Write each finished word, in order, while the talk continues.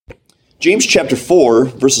James chapter 4,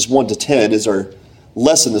 verses 1 to 10 is our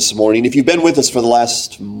lesson this morning. If you've been with us for the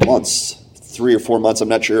last months, 3 or 4 months, I'm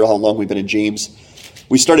not sure how long we've been in James.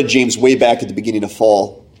 We started James way back at the beginning of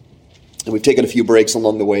fall, and we've taken a few breaks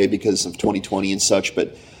along the way because of 2020 and such,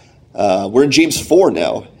 but we're in James 4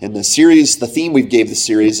 now, and the theme we've gave the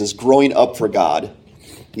series is Growing Up for God.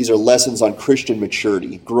 These are lessons on Christian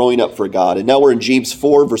maturity, growing up for God. And now we're in James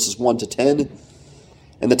 4, verses 1 to 10.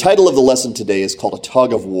 And the title of the lesson today is called A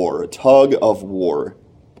Tug of War. A Tug of War.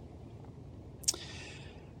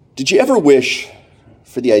 Did you ever wish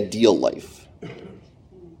for the ideal life? Do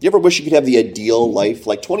you ever wish you could have the ideal life?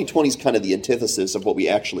 Like 2020 is kind of the antithesis of what we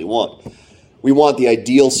actually want. We want the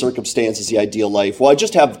ideal circumstances, the ideal life. Well, I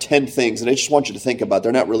just have 10 things, and I just want you to think about.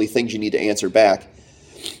 They're not really things you need to answer back.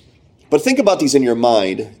 But think about these in your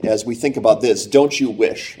mind as we think about this. Don't you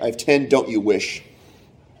wish? I have 10 don't you wish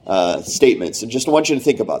statements. And just want you to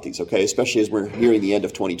think about these, okay? Especially as we're nearing the end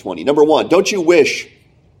of 2020. Number 1, don't you wish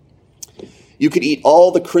you could eat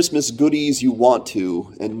all the Christmas goodies you want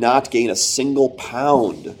to and not gain a single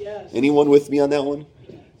pound? Yes. Anyone with me on that one?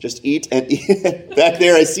 Just eat and eat. Back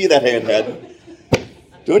there, I see that hand head.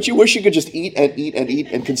 Don't you wish you could just eat and eat and eat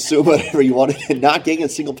and consume whatever you wanted and not gain a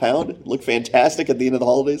single pound? Look fantastic at the end of the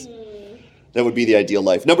holidays? That would be the ideal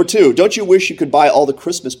life. Number 2, don't you wish you could buy all the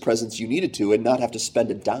Christmas presents you needed to and not have to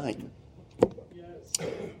spend a dime? Yes.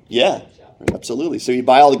 Yeah, absolutely. So you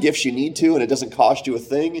buy all the gifts you need to and it doesn't cost you a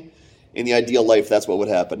thing. In the ideal life, that's what would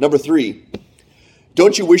happen. Number 3,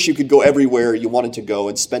 don't you wish you could go everywhere you wanted to go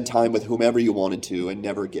and spend time with whomever you wanted to and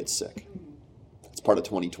never get sick? That's part of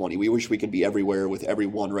 2020. We wish we could be everywhere with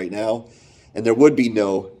everyone right now, and there would be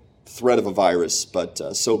no threat of a virus,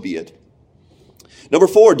 but so be it. Number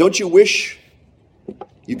 4, don't you wish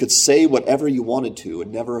you could say whatever you wanted to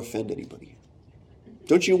and never offend anybody?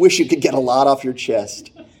 Don't you wish you could get a lot off your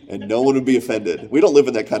chest and no one would be offended? We don't live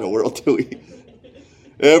in that kind of world, do we?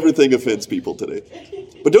 Everything offends people today.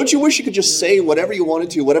 But don't you wish you could just say whatever you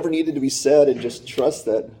wanted to, whatever needed to be said, and just trust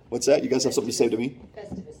that? What's that? You guys have something to say to me?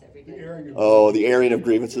 Oh, the airing of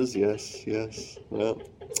grievances. Yes. Well,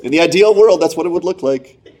 in the ideal world, that's what it would look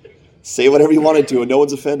like. Say whatever you wanted to, and no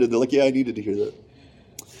one's offended. They're like, yeah, I needed to hear that.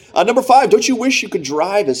 Number 5, don't you wish you could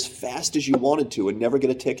drive as fast as you wanted to and never get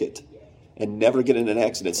a ticket and never get in an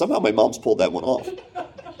accident? Somehow my mom's pulled that one off.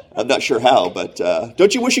 I'm not sure how, but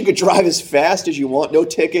don't you wish you could drive as fast as you want? No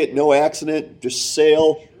ticket, no accident, just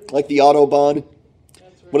sail like the Autobahn. Right.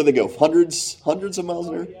 What do they go? Hundreds of miles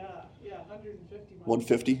an hour? Yeah, 150 miles.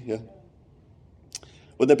 150, yeah.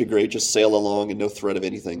 Wouldn't that be great? Just sail along and no threat of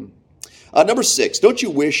anything. Number 6, don't you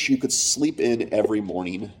wish you could sleep in every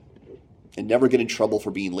morning and never get in trouble for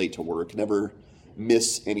being late to work, never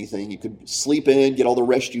miss anything? You could sleep in, get all the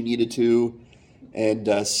rest you needed to,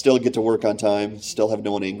 and still get to work on time, still have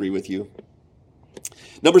no one angry with you.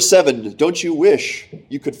 Number 7, don't you wish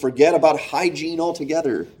you could forget about hygiene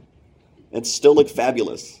altogether and still look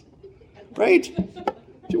fabulous? Right?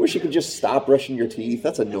 Do you wish you could just stop brushing your teeth?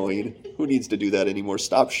 That's annoying. Who needs to do that anymore?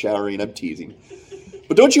 Stop showering. I'm teasing.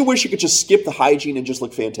 But don't you wish you could just skip the hygiene and just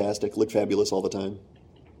look fantastic, look fabulous all the time?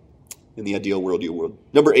 In the ideal world, you would.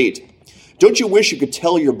 Number 8, don't you wish you could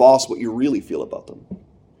tell your boss what you really feel about them?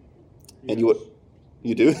 And you would.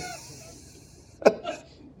 You do?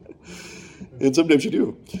 And sometimes you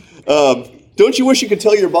do. Don't you wish you could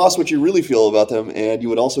tell your boss what you really feel about them and you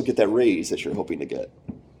would also get that raise that you're hoping to get?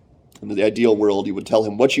 In the ideal world, you would tell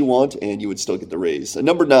him what you want and you would still get the raise. And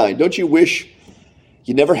number 9, don't you wish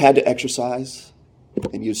you never had to exercise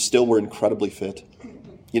and you still were incredibly fit?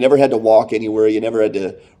 You never had to walk anywhere. You never had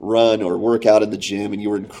to run or work out in the gym, and you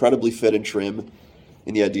were incredibly fit and trim.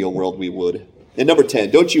 In the ideal world, we would. And number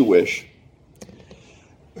 10, don't you wish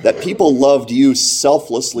that people loved you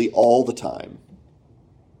selflessly all the time,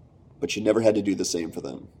 but you never had to do the same for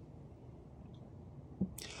them?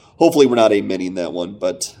 Hopefully we're not amening that one,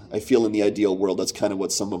 but I feel in the ideal world that's kind of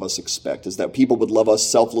what some of us expect, is that people would love us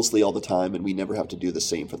selflessly all the time, and we never have to do the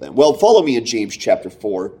same for them. Well, follow me in James chapter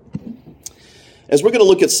 4. As we're going to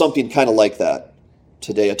look at something kind of like that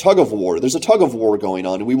today, a tug of war. There's a tug of war going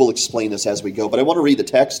on, and we will explain this as we go. But I want to read the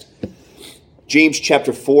text. James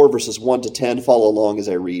chapter 4, verses 1 to 10. Follow along as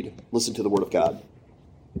I read. Listen to the word of God.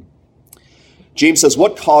 James says,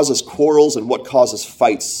 "What causes quarrels and what causes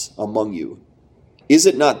fights among you? Is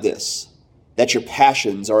it not this, that your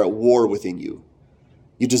passions are at war within you?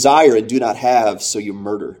 You desire and do not have, so you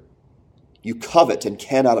murder. You covet and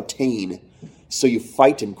cannot obtain, so you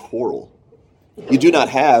fight and quarrel. You do not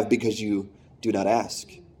have because you do not ask.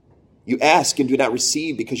 You ask and do not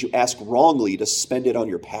receive because you ask wrongly to spend it on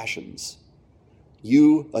your passions.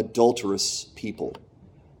 You adulterous people,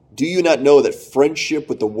 do you not know that friendship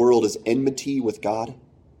with the world is enmity with God?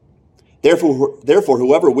 Therefore,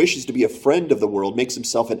 whoever wishes to be a friend of the world makes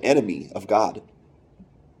himself an enemy of God.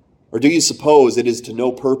 Or do you suppose it is to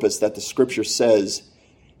no purpose that the Scripture says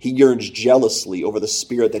he yearns jealously over the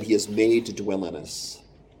Spirit that he has made to dwell in us?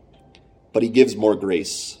 But he gives more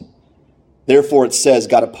grace. Therefore it says,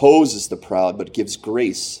 God opposes the proud, but gives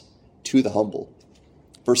grace to the humble.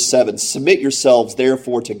 Verse 7, submit yourselves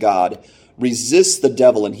therefore to God. Resist the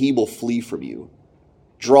devil, and he will flee from you.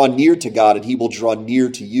 Draw near to God, and he will draw near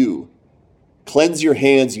to you. Cleanse your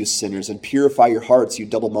hands, you sinners, and purify your hearts, you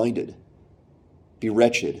double-minded. Be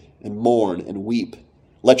wretched, and mourn, and weep.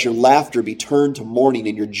 Let your laughter be turned to mourning,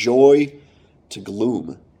 and your joy to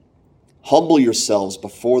gloom. Humble yourselves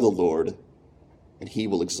before the Lord, and he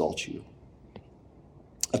will exalt you.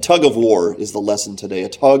 A tug of war is the lesson today, a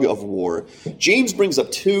tug of war. James brings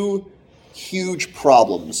up two huge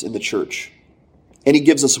problems in the church, and he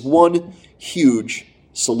gives us one huge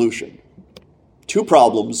solution. Two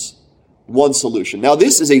problems, one solution. Now,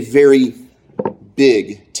 this is a very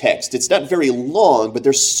big text. It's not very long, but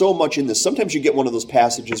there's so much in this. Sometimes you get one of those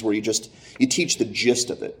passages where you teach the gist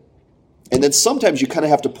of it. And then sometimes you kind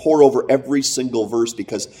of have to pore over every single verse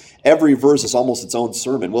because every verse is almost its own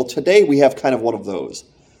sermon. Well, today we have kind of one of those,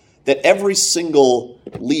 that every single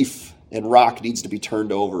leaf and rock needs to be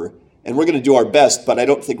turned over. And we're going to do our best, but I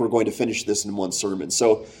don't think we're going to finish this in one sermon.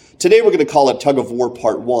 So today we're going to call it Tug of War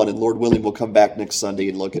Part 1, and Lord willing, we'll come back next Sunday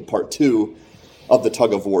and look at Part 2 of the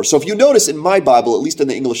Tug of War. So if you notice in my Bible, at least in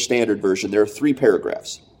the English Standard Version, there are 3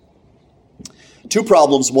 paragraphs. 2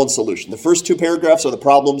 problems, 1 solution. The first 2 paragraphs are the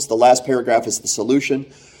problems. The last paragraph is the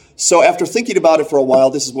solution. So after thinking about it for a while,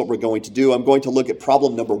 this is what we're going to do. I'm going to look at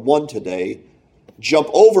problem number 1 today, jump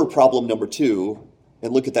over problem number 2,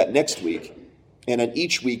 and look at that next week. And on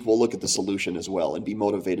each week, we'll look at the solution as well and be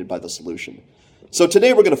motivated by the solution. So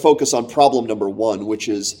today we're going to focus on problem number 1, which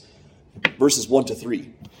is verses 1 to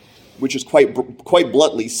 3, which is quite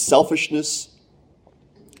bluntly selfishness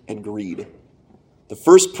and greed. The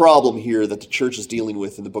first problem here that the church is dealing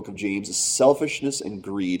with in the book of James is selfishness and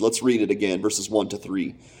greed. Let's read it again, verses 1 to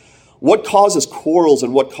 3. What causes quarrels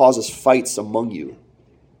and what causes fights among you?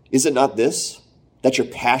 Is it not this, that your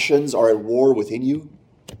passions are at war within you?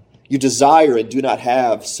 You desire and do not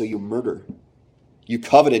have, so you murder. You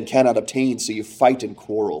covet and cannot obtain, so you fight and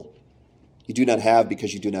quarrel. You do not have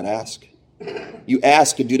because you do not ask. You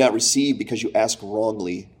ask and do not receive because you ask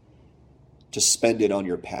wrongly to spend it on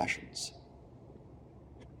your passions.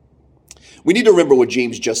 We need to remember what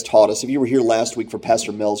James just taught us. If you were here last week for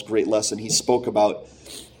Pastor Mel's great lesson, he spoke about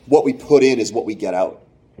what we put in is what we get out.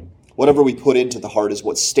 Whatever we put into the heart is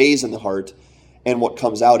what stays in the heart and what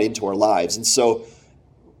comes out into our lives. And so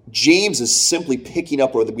James is simply picking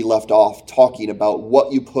up where we left off, talking about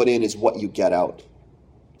what you put in is what you get out.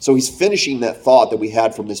 So he's finishing that thought that we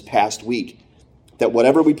had from this past week, that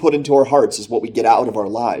whatever we put into our hearts is what we get out of our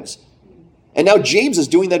lives. And now James is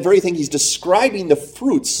doing that very thing. He's describing the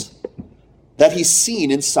fruits that he's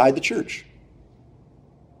seen inside the church.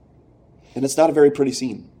 And it's not a very pretty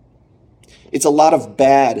scene. It's a lot of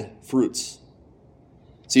bad fruits.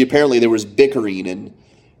 See, apparently there was bickering and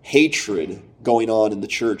hatred going on in the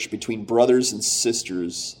church between brothers and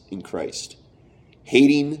sisters in Christ.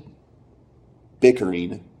 Hating,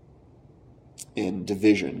 bickering, and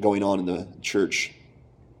division going on in the church.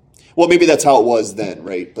 Well, maybe that's how it was then,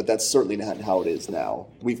 right? But that's certainly not how it is now.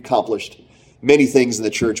 We've accomplished many things in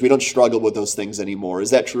the church. We don't struggle with those things anymore.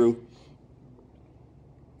 Is that true?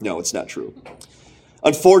 No, it's not true.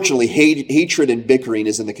 Unfortunately, hatred and bickering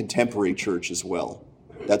is in the contemporary church as well.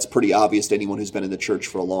 That's pretty obvious to anyone who's been in the church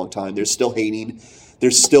for a long time. There's still hating.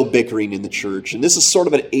 There's still bickering in the church. And this is sort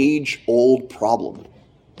of an age-old problem.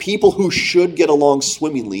 People who should get along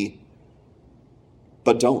swimmingly,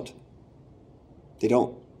 but don't. They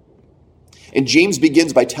don't. And James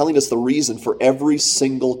begins by telling us the reason for every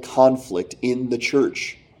single conflict in the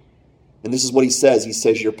church. And this is what he says. He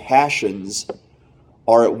says, your passions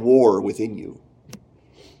are at war within you.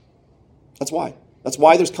 That's why. That's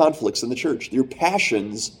why there's conflicts in the church. Your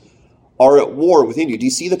passions are at war within you. Do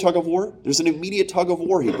you see the tug of war? There's an immediate tug of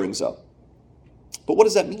war he brings up. But what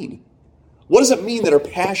does that mean? What does it mean that our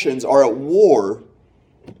passions are at war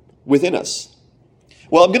within us?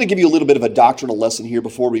 Well, I'm going to give you a little bit of a doctrinal lesson here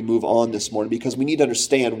before we move on this morning, because we need to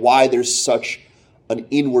understand why there's such an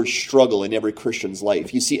inward struggle in every Christian's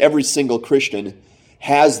life. You see, every single Christian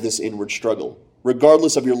has this inward struggle.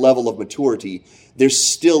 Regardless of your level of maturity, there's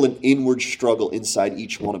still an inward struggle inside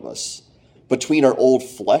each one of us. Between our old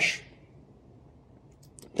flesh,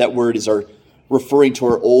 that word is referring to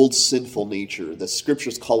our old sinful nature. The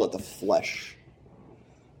scriptures call it the flesh.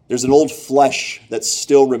 There's an old flesh that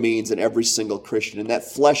still remains in every single Christian, and that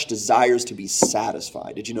flesh desires to be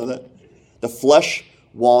satisfied. Did you know that? The flesh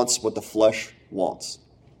wants what the flesh wants.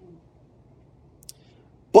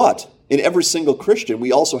 But in every single Christian,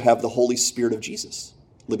 we also have the Holy Spirit of Jesus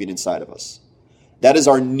living inside of us. That is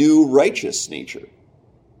our new righteous nature.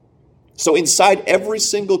 So inside every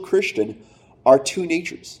single Christian are two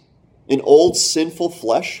natures, an old sinful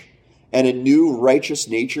flesh and a new righteous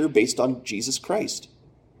nature based on Jesus Christ.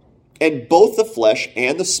 And both the flesh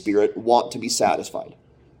and the spirit want to be satisfied.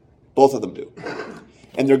 Both of them do.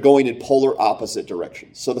 And they're going in polar opposite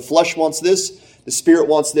directions. So the flesh wants this, the spirit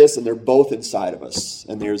wants this, and they're both inside of us.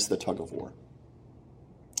 And there's the tug of war.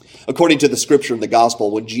 According to the scripture in the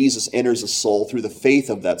gospel, when Jesus enters a soul through the faith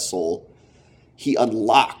of that soul, he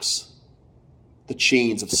unlocks the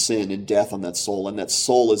chains of sin and death on that soul. And that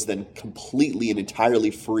soul is then completely and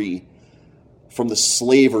entirely free from the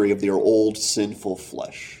slavery of their old sinful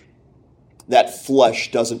flesh. That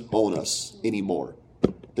flesh doesn't own us anymore.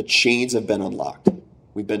 The chains have been unlocked.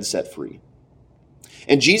 We've been set free.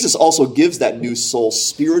 And Jesus also gives that new soul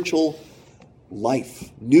spiritual life,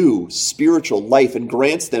 new spiritual life, and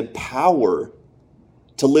grants them power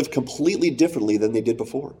to live completely differently than they did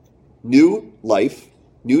before. New life,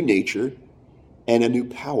 new nature, and a new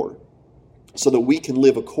power, so that we can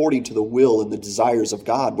live according to the will and the desires of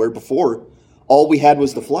God, where before all we had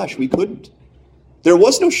was the flesh. We couldn't. There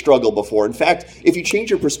was no struggle before. In fact, if you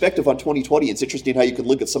change your perspective on 2020, it's interesting how you can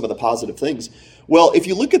look at some of the positive things. Well, if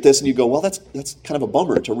you look at this and you go, well, that's kind of a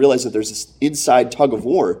bummer to realize that there's this inside tug of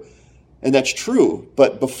war. And that's true.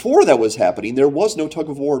 But before that was happening, there was no tug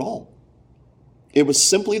of war at all. It was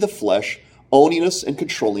simply the flesh owning us and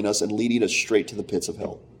controlling us and leading us straight to the pits of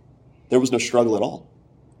hell. There was no struggle at all.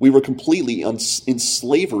 We were completely in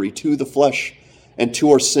slavery to the flesh and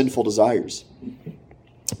to our sinful desires.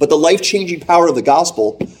 But the life-changing power of the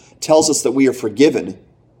gospel tells us that we are forgiven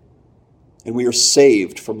and we are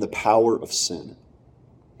saved from the power of sin.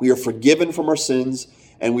 We are forgiven from our sins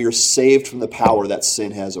and we are saved from the power that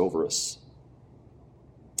sin has over us.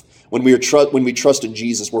 When we trust in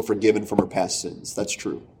Jesus, we're forgiven from our past sins. That's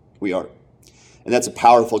true. We are. And that's a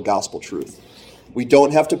powerful gospel truth. We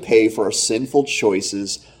don't have to pay for our sinful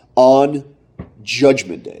choices on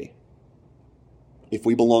Judgment Day if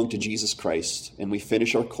we belong to Jesus Christ and we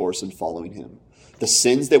finish our course in following him. The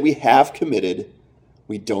sins that we have committed,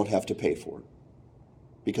 we don't have to pay for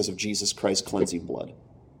because of Jesus Christ's cleansing blood.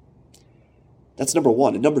 That's number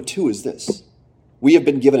one. And number two is this. We have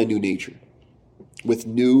been given a new nature with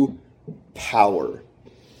new power.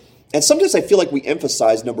 And sometimes I feel like we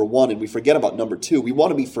emphasize number one and we forget about number two. We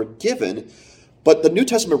want to be forgiven, but the New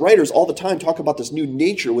Testament writers all the time talk about this new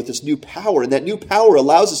nature with this new power, and that new power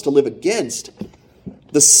allows us to live against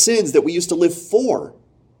the sins that we used to live for.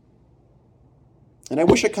 And I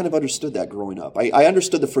wish I kind of understood that growing up. I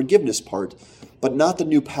understood the forgiveness part, but not the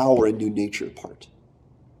new power and new nature part.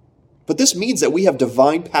 But this means that we have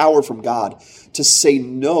divine power from God to say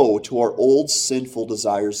no to our old sinful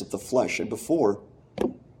desires of the flesh. And before,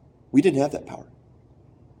 we didn't have that power.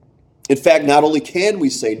 In fact, not only can we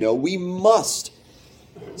say no, we must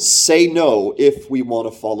say no if we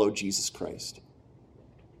want to follow Jesus Christ.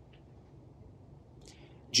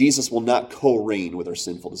 Jesus will not co-reign with our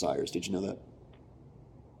sinful desires. Did you know that?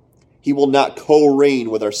 He will not co-reign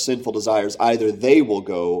with our sinful desires. Either they will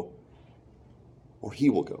go or he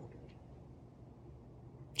will go.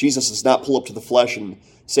 Jesus does not pull up to the flesh and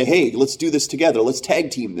say, hey, let's do this together. Let's tag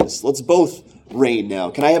team this. Let's both reign now.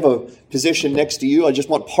 Can I have a position next to you? I just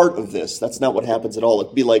want part of this. That's not what happens at all.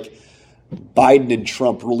 It'd be like Biden and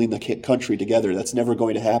Trump ruling the country together. That's never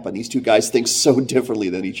going to happen. These two guys think so differently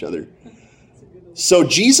than each other. So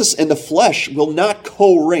Jesus and the flesh will not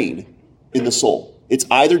co-reign in the soul. It's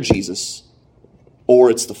either Jesus or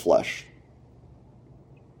it's the flesh.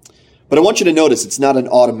 But I want you to notice it's not an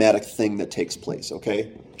automatic thing that takes place,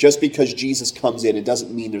 okay? Just because Jesus comes in, it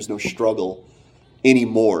doesn't mean there's no struggle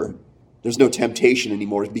anymore. There's no temptation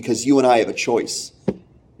anymore, because you and I have a choice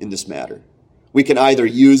in this matter. We can either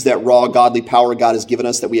use that raw godly power God has given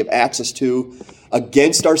us that we have access to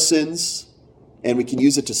against our sins, and we can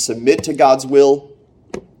use it to submit to God's will,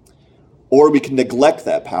 or we can neglect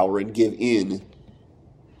that power and give in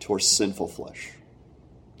to our sinful flesh.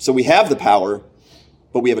 So we have the power,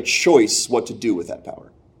 but we have a choice what to do with that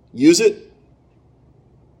power. Use it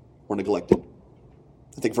or neglect it.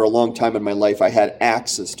 I think for a long time in my life I had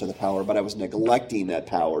access to the power, but I was neglecting that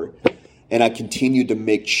power, and I continued to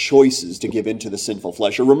make choices to give in to the sinful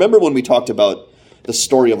flesh. Or remember when we talked about the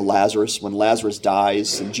story of Lazarus, when Lazarus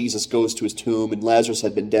dies and Jesus goes to his tomb, and Lazarus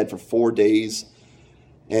had been dead for 4 days,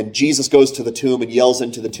 and Jesus goes to the tomb and yells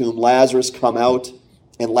into the tomb, Lazarus, come out.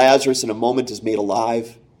 And Lazarus in a moment is made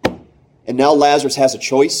alive. And now Lazarus has a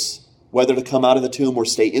choice whether to come out of the tomb or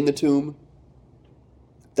stay in the tomb.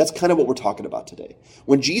 That's kind of what we're talking about today.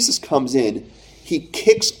 When Jesus comes in, he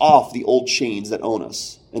kicks off the old chains that own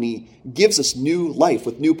us, and he gives us new life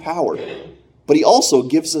with new power. But he also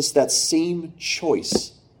gives us that same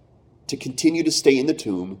choice to continue to stay in the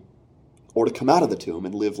tomb or to come out of the tomb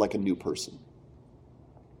and live like a new person.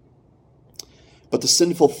 But the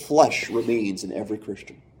sinful flesh remains in every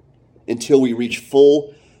Christian until we reach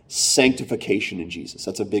full sanctification in Jesus.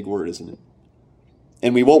 That's a big word, isn't it?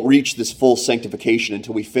 And we won't reach this full sanctification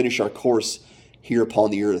until we finish our course here upon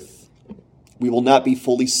the earth. We will not be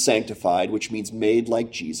fully sanctified, which means made like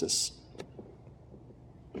Jesus,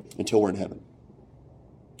 until we're in heaven.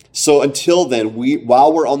 So until then,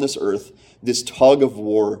 while we're on this earth, this tug of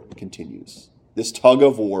war continues. This tug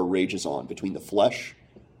of war rages on between the flesh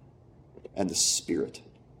and the spirit.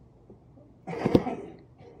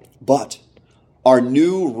 But our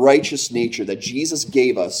new righteous nature that Jesus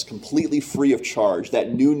gave us completely free of charge,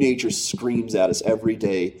 that new nature screams at us every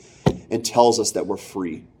day and tells us that we're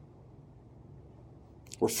free.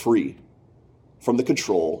 We're free from the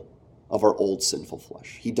control of our old sinful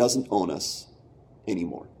flesh. He doesn't own us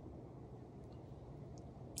anymore.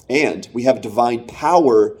 And we have divine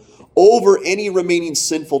power over any remaining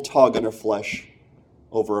sinful tug on our flesh,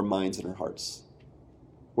 over our minds and our hearts.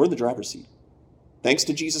 We're in the driver's seat. Thanks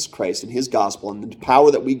to Jesus Christ and his gospel and the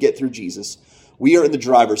power that we get through Jesus, we are in the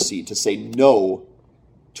driver's seat to say no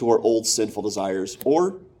to our old sinful desires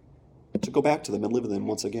or to go back to them and live in them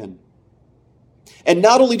once again. And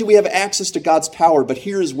not only do we have access to God's power, but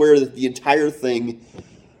here is where the entire thing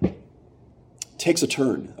takes a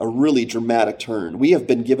turn, a really dramatic turn. We have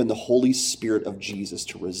been given the Holy Spirit of Jesus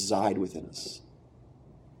to reside within us.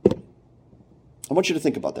 I want you to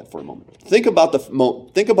think about that for a moment. Think about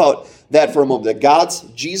that for a moment,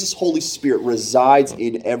 that Jesus' Holy Spirit resides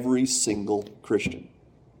in every single Christian.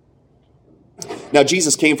 Now,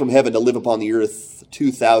 Jesus came from heaven to live upon the earth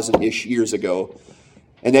 2,000-ish years ago,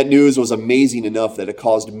 and that news was amazing enough that it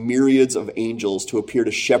caused myriads of angels to appear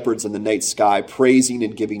to shepherds in the night sky, praising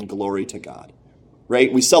and giving glory to God.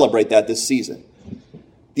 Right? We celebrate that this season.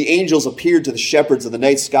 The angels appeared to the shepherds in the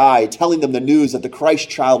night sky, telling them the news that the Christ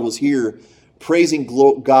child was here, praising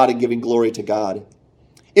God and giving glory to God.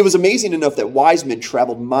 It was amazing enough that wise men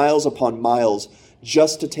traveled miles upon miles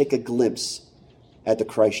just to take a glimpse at the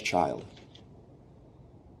Christ child.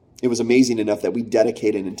 It was amazing enough that we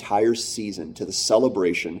dedicate an entire season to the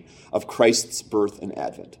celebration of Christ's birth and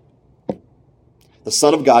advent. The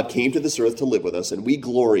Son of God came to this earth to live with us, and we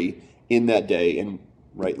glory in that day, and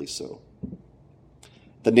rightly so.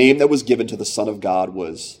 The name that was given to the Son of God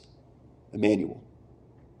was Emmanuel,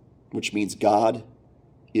 which means God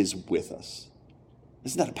is with us.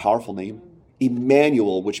 Isn't that a powerful name?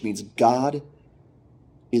 Emmanuel, which means God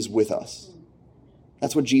is with us.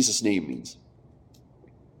 That's what Jesus' name means.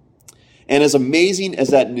 And as amazing as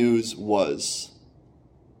that news was,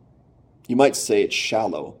 you might say it's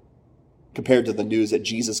shallow compared to the news that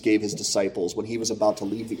Jesus gave his disciples when he was about to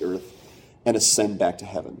leave the earth and ascend back to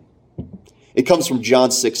heaven. It comes from John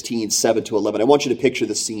 16, 7-11. I want you to picture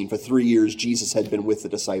the scene. For 3 years, Jesus had been with the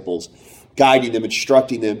disciples, guiding them,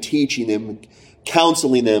 instructing them, teaching them,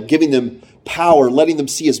 counseling them, giving them power, letting them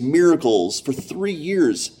see his miracles for 3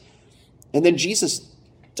 years. And then Jesus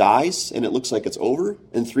dies, and it looks like it's over.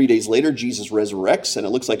 And 3 days later, Jesus resurrects, and it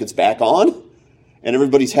looks like it's back on. And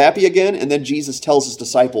everybody's happy again. And then Jesus tells his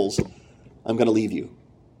disciples, I'm going to leave you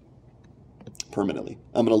permanently.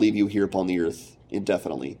 I'm going to leave you here upon the earth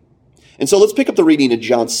indefinitely. And so let's pick up the reading in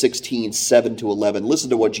John 16, 7-11. Listen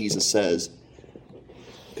to what Jesus says,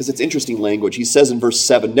 because it's interesting language. He says in verse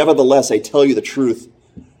 7, Nevertheless, I tell you the truth,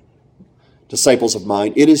 disciples of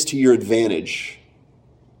mine, it is to your advantage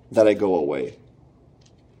that I go away.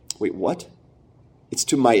 Wait, what? It's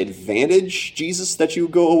to my advantage, Jesus, that you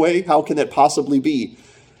go away? How can that possibly be?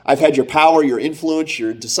 I've had your power, your influence,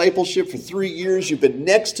 your discipleship for 3 years. You've been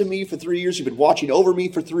next to me for 3 years. You've been watching over me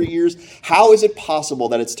for 3 years. How is it possible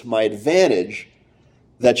that it's to my advantage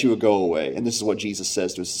that you would go away? And this is what Jesus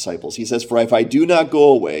says to his disciples. He says, For if I do not go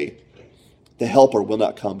away, the Helper will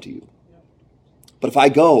not come to you. But if I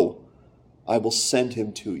go, I will send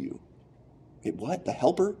him to you. Wait, what? The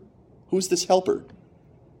Helper? Who's this Helper?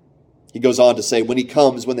 He goes on to say, when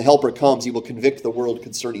the Helper comes, he will convict the world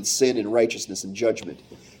concerning sin and righteousness and judgment.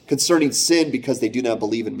 Concerning sin, because they do not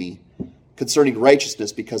believe in me. Concerning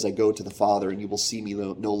righteousness, because I go to the Father, and you will see me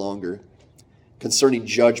no longer. Concerning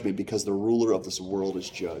judgment, because the ruler of this world is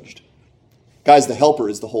judged. Guys, the Helper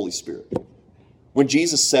is the Holy Spirit. When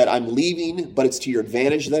Jesus said, I'm leaving, but it's to your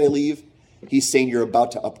advantage that I leave, he's saying you're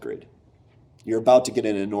about to upgrade. You're about to get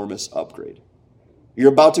an enormous upgrade.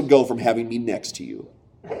 You're about to go from having me next to you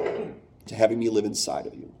to having me live inside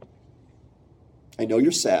of you. I know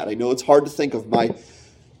you're sad. I know it's hard to think of my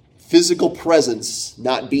physical presence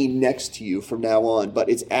not being next to you from now on, but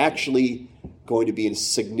it's actually going to be a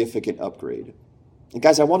significant upgrade. And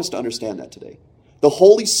guys, I want us to understand that today. The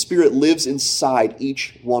Holy Spirit lives inside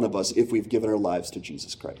each one of us if we've given our lives to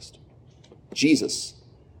Jesus Christ. Jesus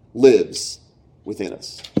lives within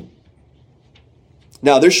us.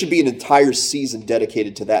 Now, there should be an entire season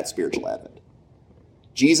dedicated to that spiritual advent.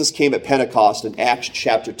 Jesus came at Pentecost in Acts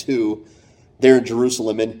chapter 2, there in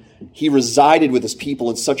Jerusalem, and he resided with his people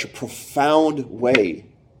in such a profound way.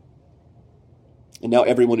 And now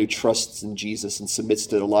everyone who trusts in Jesus and submits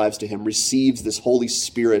their lives to him receives this Holy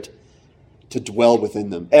Spirit to dwell within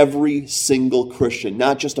them. Every single Christian,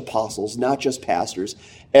 not just apostles, not just pastors,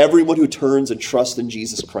 everyone who turns and trusts in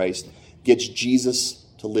Jesus Christ gets Jesus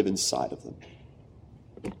to live inside of them.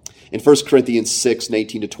 In 1 Corinthians 6,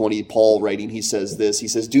 19-20, Paul writing, he says this. He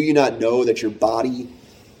says, "Do you not know that your body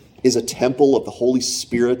is a temple of the Holy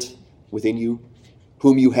Spirit within you,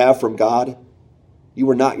 whom you have from God? You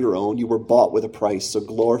are not your own. You were bought with a price, so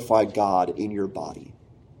glorify God in your body."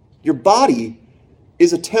 Your body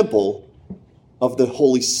is a temple of the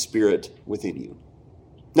Holy Spirit within you.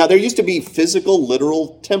 Now, there used to be physical,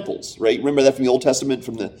 literal temples, right? Remember that from the Old Testament?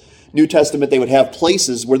 From the New Testament, they would have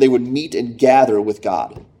places where they would meet and gather with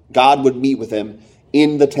God. God would meet with them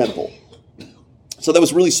in the temple. So that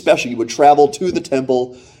was really special. You would travel to the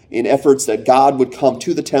temple in efforts that God would come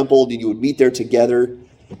to the temple and you would meet there together.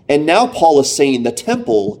 And now Paul is saying the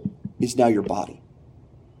temple is now your body.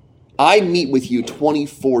 I meet with you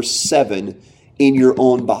 24/7 in your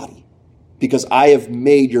own body because I have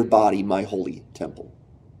made your body my holy temple.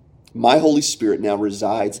 My Holy Spirit now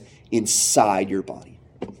resides inside your body.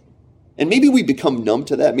 And maybe we become numb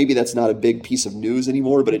to that. Maybe that's not a big piece of news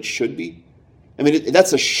anymore, but it should be. I mean,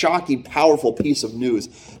 that's a shocking, powerful piece of news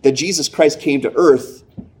that Jesus Christ came to earth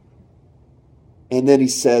and then he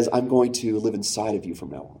says, I'm going to live inside of you from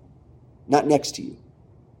now on. Not next to you.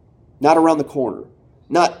 Not around the corner.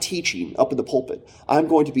 Not teaching up in the pulpit. I'm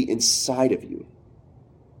going to be inside of you.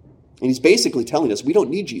 And he's basically telling us we don't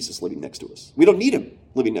need Jesus living next to us. We don't need him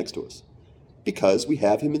living next to us because we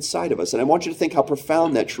have him inside of us. And I want you to think how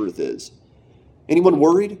profound that truth is. Anyone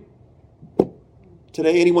worried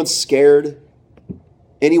today? Anyone scared?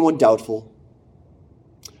 Anyone doubtful?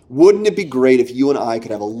 Wouldn't it be great if you and I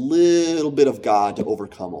could have a little bit of God to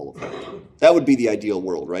overcome all of that? That would be the ideal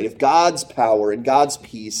world, right? If God's power and God's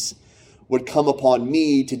peace would come upon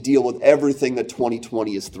me to deal with everything that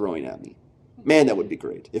 2020 is throwing at me. Man, that would be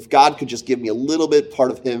great. If God could just give me a little bit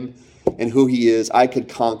part of him and who he is, I could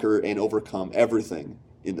conquer and overcome everything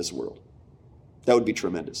in this world. That would be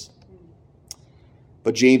tremendous.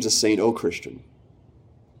 But James is saying, oh, Christian,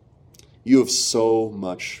 you have so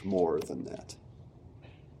much more than that.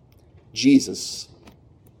 Jesus,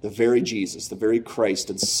 the very Christ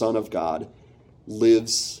and Son of God,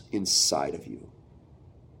 lives inside of you.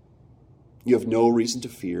 You have no reason to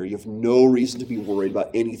fear. You have no reason to be worried about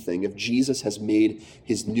anything if Jesus has made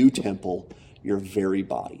his new temple your very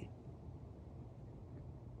body.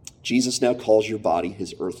 Jesus now calls your body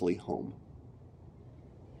his earthly home.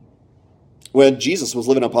 When Jesus was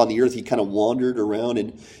living upon the earth, he kind of wandered around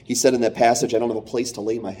and he said in that passage, I don't have a place to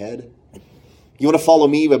lay my head. You want to follow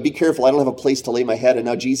me, but be careful, I don't have a place to lay my head. And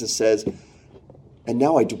now Jesus says, and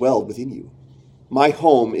now I dwell within you. My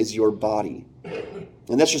home is your body.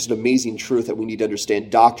 And that's just an amazing truth that we need to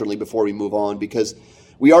understand doctrinally before we move on, because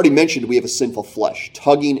we already mentioned we have a sinful flesh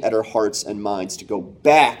tugging at our hearts and minds to go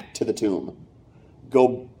back to the tomb,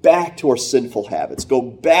 go back to our sinful habits, go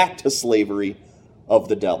back to slavery of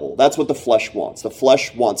the devil. That's what the flesh wants. The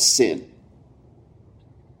flesh wants sin.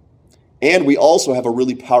 And we also have a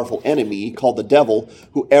really powerful enemy called the devil,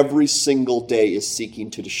 who every single day is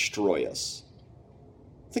seeking to destroy us.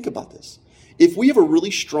 Think about this. If we have a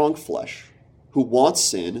really strong flesh who wants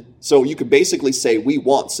sin, so you could basically say we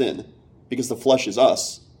want sin because the flesh is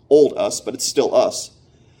us, old us, but it's still us.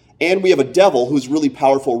 And we have a devil who's really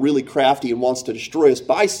powerful, really crafty, and wants to destroy us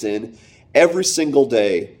by sin every single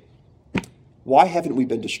day. Why haven't we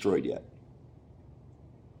been destroyed yet?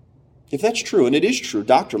 If that's true, and it is true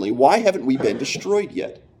doctrinally, why haven't we been destroyed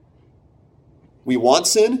yet? We want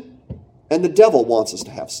sin, and the devil wants us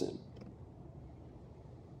to have sin.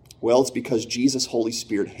 Well, it's because Jesus' Holy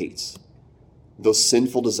Spirit hates those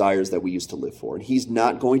sinful desires that we used to live for. And he's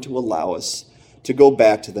not going to allow us to go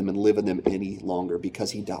back to them and live in them any longer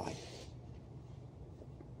because he died.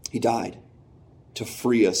 He died to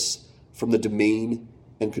free us from the domain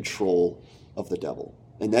and control of the devil.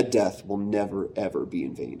 And that death will never, ever be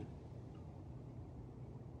in vain.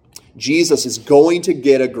 Jesus is going to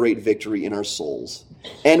get a great victory in our souls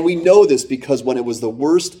And we know this because when it was the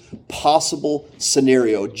worst possible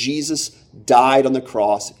scenario, Jesus died on the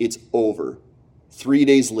cross. It's over. 3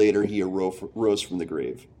 days later, he rose from the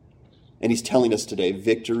grave. And he's telling us today,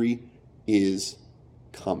 victory is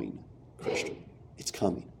coming, Christian. It's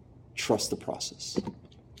coming. Trust the process.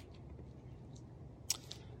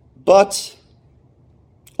 But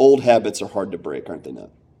old habits are hard to break, aren't they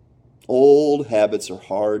not? Old habits are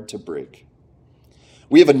hard to break.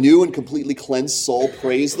 We have a new and completely cleansed soul,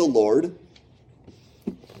 praise the Lord.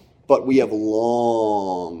 But we have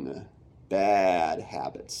long, bad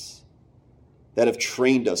habits that have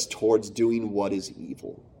trained us towards doing what is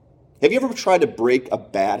evil. Have you ever tried to break a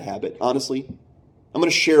bad habit? Honestly, I'm going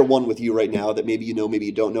to share one with you right now that maybe you know, maybe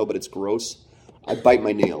you don't know, but it's gross. I bite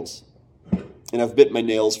my nails. And I've bit my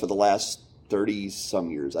nails for the last 30-some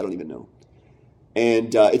years. I don't even know.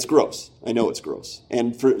 And it's gross. I know it's gross.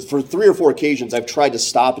 And for 3 or 4 occasions, I've tried to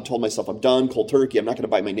stop and told myself, I'm done, cold turkey. I'm not going to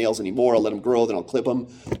bite my nails anymore. I'll let them grow, then I'll clip them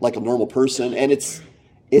like a normal person. And it's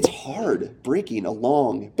hard breaking a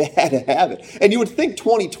long, bad habit. And you would think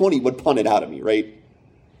 2020 would punt it out of me, right?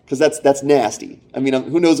 Because that's nasty. I mean,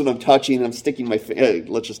 who knows what I'm touching, and I'm sticking my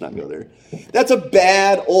let's just not go there. That's a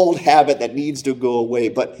bad old habit that needs to go away.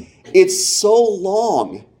 But it's so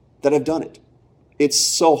long that I've done it. It's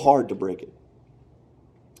so hard to break it.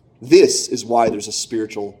 This is why there's a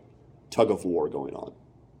spiritual tug of war going on.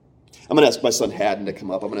 I'm going to ask my son Haddon to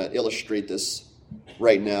come up. I'm going to illustrate this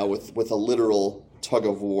right now with a literal tug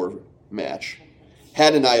of war match.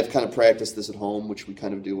 Haddon and I have kind of practiced this at home, which we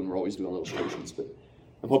kind of do when we're always doing illustrations, but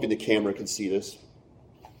I'm hoping the camera can see this.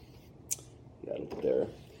 Yeah, there.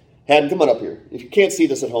 Haddon, come on up here. If you can't see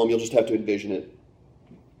this at home, you'll just have to envision it.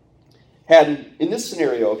 Haddon, in this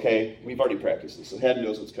scenario, okay, we've already practiced this, so Haddon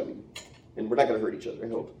knows what's coming. And we're not going to hurt each other, I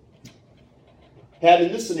hope. Haddon,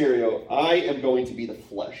 in this scenario, I am going to be the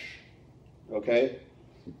flesh, okay?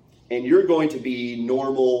 And you're going to be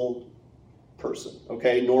normal person,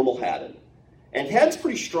 okay? Normal Haddon. And Haddon's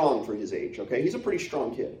pretty strong for his age, okay? He's a pretty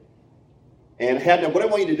strong kid. And Haddon, what I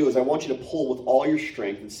want you to do is I want you to pull with all your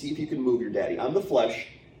strength and see if you can move your daddy. I'm the flesh,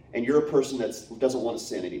 and you're a person that doesn't want to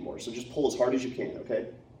sin anymore. So just pull as hard as you can, okay?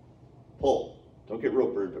 Pull. Don't get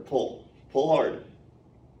rope burned, but pull. Pull hard.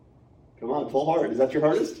 Come on, pull hard. Is that your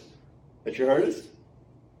hardest? That's your hardest?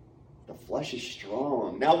 The flesh is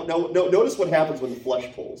strong. Now, notice what happens when the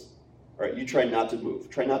flesh pulls. All right, you try not to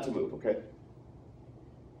move. Try not to move, okay?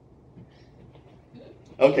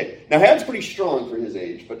 Okay, now Haddon's pretty strong for his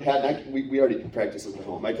age, but Haddon, we already practice this at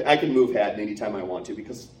home. I can move Haddon anytime I want to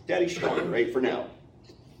because Daddy's strong, right, for now.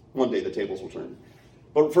 One day the tables will turn.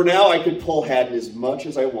 But for now, I can pull Haddon as much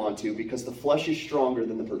as I want to because the flesh is stronger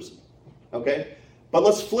than the person, okay? But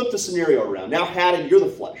let's flip the scenario around. Now, Haddon, you're the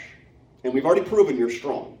flesh, and we've already proven you're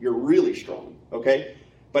strong. You're really strong, okay?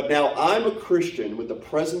 But now I'm a Christian with the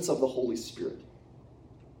presence of the Holy Spirit,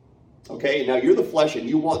 okay? Now you're the flesh, and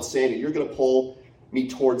you want sin, and you're going to pull me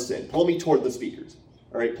toward sin. Pull me toward the speakers.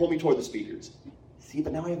 All right, pull me toward the speakers. See,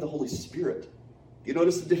 but now I have the Holy Spirit. Do you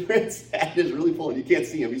notice the difference? Haddon is really pulling. You can't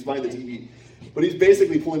see him. He's behind the TV. But he's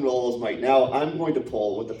basically pulling with all his might. Now I'm going to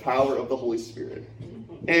pull with the power of the Holy Spirit.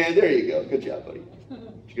 And there you go. Good job, buddy. Did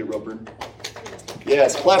you get rope burn?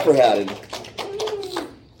 Yes, clap for Haddon.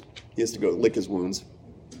 He has to go lick his wounds.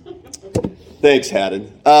 Thanks,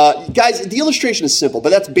 Haddon. Guys, the illustration is simple,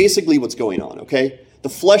 but that's basically what's going on, okay? The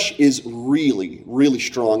flesh is really, really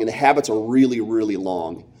strong, and the habits are really, really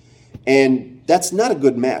long. And that's not a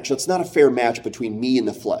good match. That's not a fair match between me and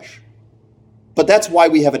the flesh. But that's why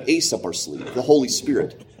we have an ace up our sleeve, the Holy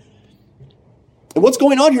Spirit. And what's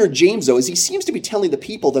going on here in James, though, is he seems to be telling the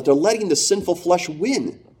people that they're letting the sinful flesh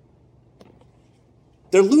win.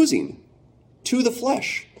 They're losing to the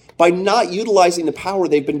flesh by not utilizing the power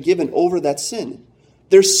they've been given over that sin.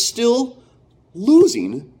 They're still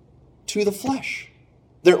losing to the flesh.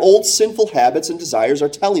 Their old sinful habits and desires are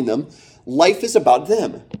telling them life is about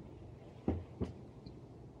them.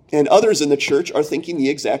 And others in the church are thinking the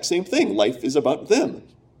exact same thing. Life is about them.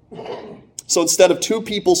 So instead of two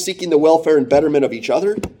people seeking the welfare and betterment of each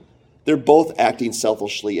other, they're both acting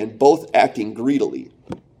selfishly and both acting greedily.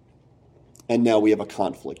 And now we have a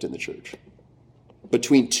conflict in the church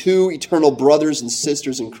between two eternal brothers and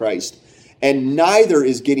sisters in Christ, and neither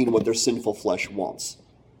is getting what their sinful flesh wants.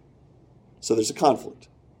 So there's a conflict.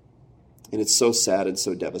 And it's so sad and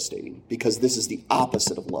so devastating because this is the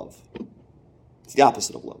opposite of love. It's the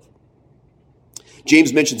opposite of love.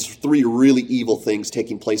 James mentions 3 really evil things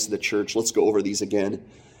taking place in the church. Let's go over these again.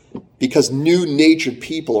 Because new-natured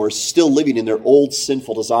people are still living in their old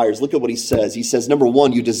sinful desires. Look at what he says. He says, number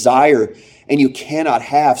 1, you desire and you cannot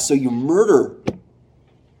have, so you murder.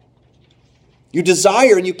 You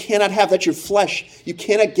desire and you cannot have. That's your flesh. You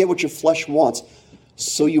cannot get what your flesh wants.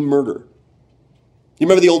 So you murder. You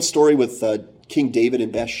remember the old story with King David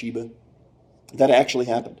and Bathsheba? That actually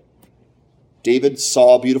happened. David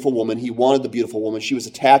saw a beautiful woman. He wanted the beautiful woman. She was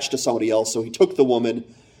attached to somebody else. So he took the woman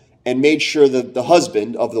and made sure that the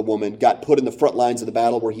husband of the woman got put in the front lines of the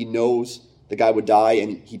battle where he knows the guy would die.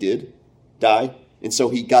 And he did die. And so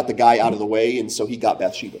he got the guy out of the way. And so he got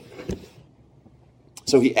Bathsheba.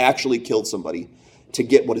 So he actually killed somebody to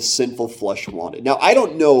get what his sinful flesh wanted. Now, I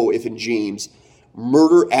don't know if in James,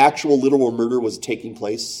 actual literal murder was taking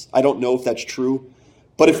place. I don't know if that's true.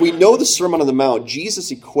 But if we know the Sermon on the Mount,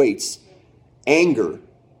 Jesus equates anger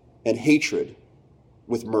and hatred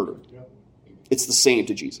with murder. It's the same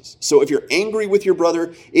to Jesus. So if you're angry with your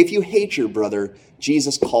brother, if you hate your brother,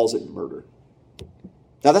 Jesus calls it murder.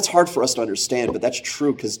 Now, that's hard for us to understand, but that's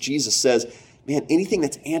true because Jesus says, man, anything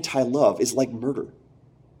that's anti-love is like murder.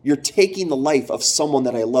 You're taking the life of someone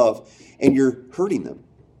that I love, and you're hurting them.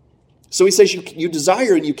 So he says you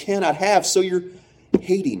desire and you cannot have, so you're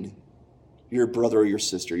hating your brother or your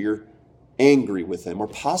sister. You're angry with them, or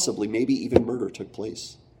possibly maybe even murder took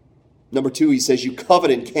place. Number 2, he says you covet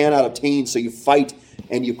and cannot obtain, so you fight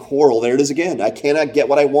and you quarrel. There it is again. I cannot get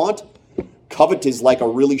what I want. Covet is like a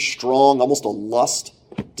really strong, almost a lust,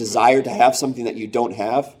 desire to have something that you don't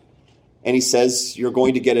have. And he says you're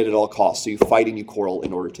going to get it at all costs. So you fight and you quarrel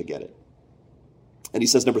in order to get it. And he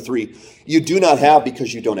says, number 3, you do not have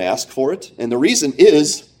because you don't ask for it. And the reason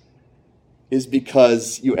is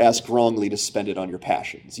because you ask wrongly to spend it on your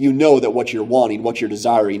passions. You know that what you're wanting, what you're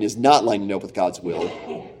desiring is not lining up with God's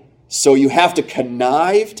will. So you have to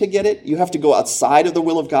connive to get it. You have to go outside of the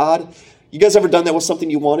will of God. You guys ever done that with something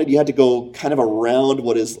you wanted? You had to go kind of around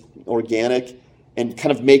what is organic and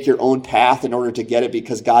kind of make your own path in order to get it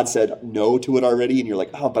because God said no to it already, and you're like,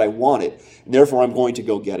 oh, but I want it, and therefore I'm going to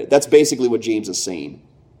go get it. That's basically what James is saying.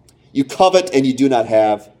 You covet and you do not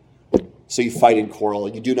have, so you fight and quarrel.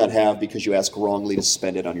 You do not have because you ask wrongly to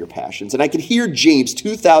spend it on your passions. And I can hear James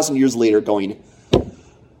 2,000 years later going,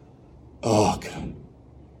 oh, God.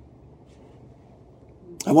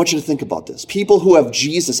 I want you to think about this. People who have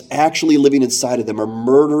Jesus actually living inside of them are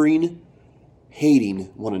murdering,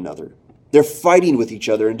 hating one another. They're fighting with each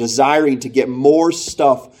other and desiring to get more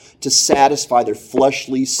stuff to satisfy their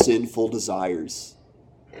fleshly, sinful desires.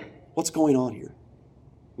 What's going on here?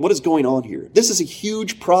 What is going on here? This is a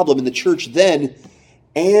huge problem in the church then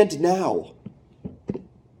and now.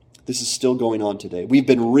 This is still going on today. We've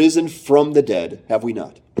been risen from the dead, have we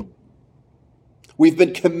not? We've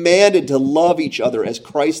been commanded to love each other as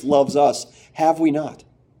Christ loves us, have we not?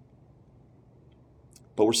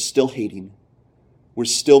 But we're still hating. We're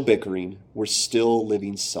still bickering. We're still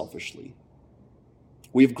living selfishly.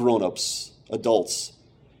 We have grown-ups, adults,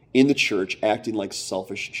 in the church acting like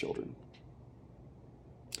selfish children.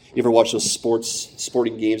 You ever watch those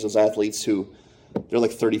sporting games, those athletes who, they're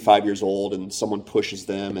like 35 years old and someone pushes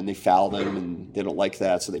them and they foul them and they don't like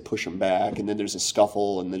that, so they push them back, and then there's a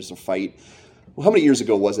scuffle and there's a fight. Well, how many years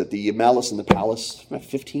ago was it? The Malice in the Palace,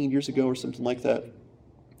 15 years ago or something like that?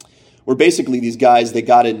 Where basically these guys, they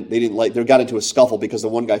got into a scuffle because the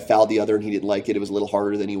one guy fouled the other and he didn't like it. It was a little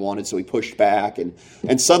harder than he wanted, so he pushed back.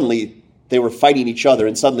 And suddenly they were fighting each other,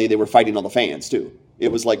 and suddenly they were fighting all the fans too.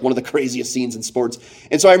 It was like one of the craziest scenes in sports.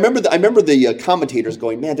 And so I remember the commentators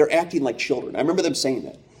going, man, they're acting like children. I remember them saying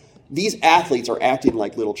that. These athletes are acting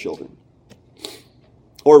like little children.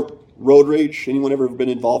 Or road rage. Anyone ever been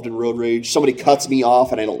involved in road rage? Somebody cuts me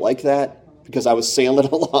off and I don't like that because I was sailing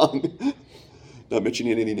along. Not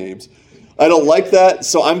mentioning any names. I don't like that,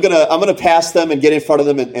 so I'm gonna pass them and get in front of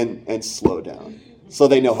them and slow down so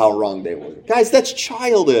they know how wrong they were. Guys, that's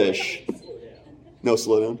childish. No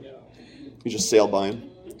slow down? You just sail by them?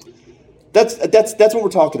 That's what we're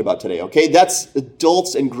talking about today, okay? That's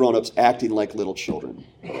adults and grown-ups acting like little children.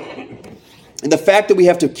 And the fact that we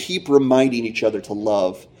have to keep reminding each other to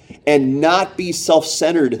love and not be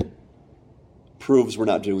self-centered proves we're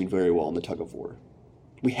not doing very well in the tug of war.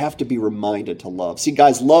 We have to be reminded to love. See,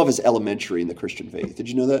 guys, love is elementary in the Christian faith. Did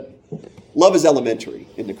you know that? Love is elementary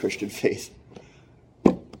in the Christian faith.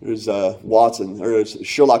 There's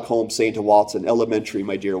Sherlock Holmes saying to Watson, elementary,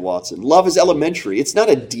 my dear Watson. Love is elementary. It's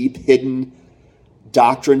not a deep, hidden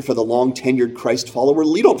doctrine for the long-tenured Christ follower.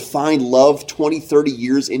 You don't find love 20, 30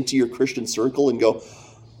 years into your Christian circle and go,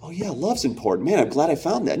 oh yeah, love's important. Man, I'm glad I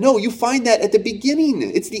found that. No, you find that at the beginning.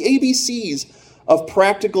 It's the ABCs of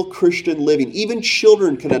practical Christian living. Even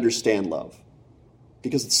children can understand love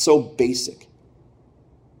because it's so basic.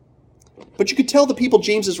 But you could tell the people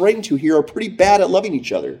James is writing to here are pretty bad at loving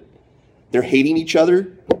each other. They're hating each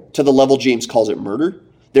other to the level James calls it murder.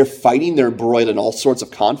 They're fighting. They're embroiled in all sorts of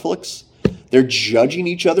conflicts. They're judging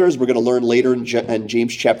each other, as we're going to learn later in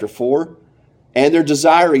James chapter 4. And they're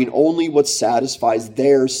desiring only what satisfies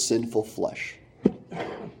their sinful flesh.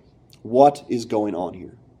 What is going on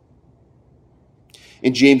here?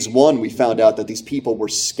 In James 1, we found out that these people were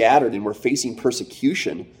scattered and were facing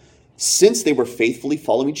persecution since they were faithfully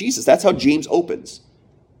following Jesus. That's how James opens.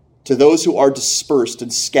 To those who are dispersed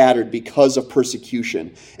and scattered because of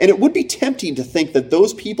persecution. And it would be tempting to think that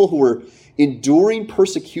those people who are enduring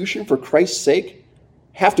persecution for Christ's sake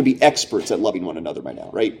have to be experts at loving one another by now,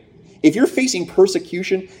 right? If you're facing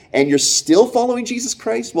persecution and you're still following Jesus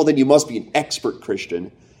Christ, well, then you must be an expert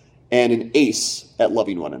Christian and an ace at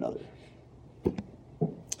loving one another.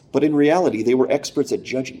 But in reality, they were experts at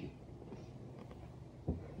judging.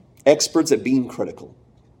 Experts at being critical.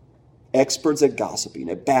 Experts at gossiping,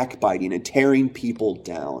 at backbiting, and tearing people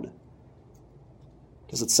down.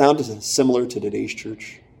 Does it sound similar to today's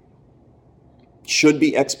church? Should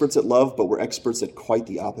be experts at love, but we're experts at quite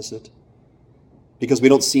the opposite. Because we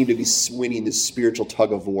don't seem to be winning this spiritual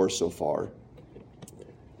tug of war so far.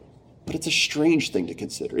 But it's a strange thing to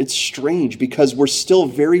consider. It's strange because we're still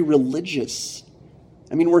very religious.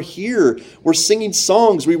 I mean, we're here. We're singing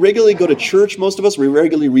songs. We regularly go to church, most of us. We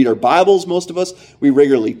regularly read our Bibles, most of us. We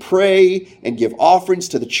regularly pray and give offerings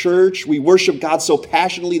to the church. We worship God so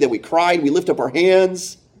passionately that we cry and we lift up our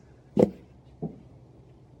hands.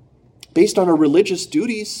 Based on our religious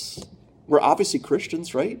duties, we're obviously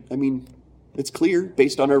Christians, right? I mean, it's clear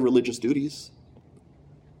based on our religious duties.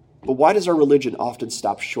 But why does our religion often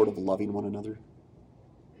stop short of loving one another?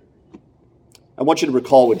 I want you to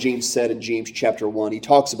recall what James said in James chapter 1. He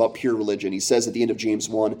talks about pure religion. He says at the end of James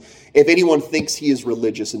 1, if anyone thinks he is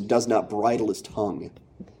religious and does not bridle his tongue,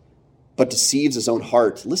 but deceives his own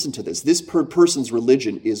heart, listen to this person's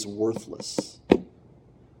religion is worthless.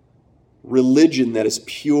 Religion that is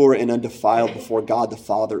pure and undefiled before God the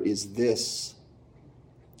Father is this: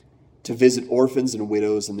 to visit orphans and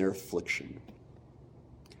widows in their affliction,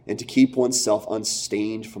 and to keep oneself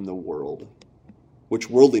unstained from the world,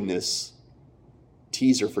 which worldliness,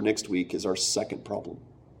 teaser for next week, is our second problem.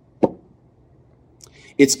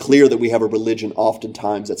 It's clear that we have a religion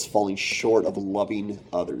oftentimes that's falling short of loving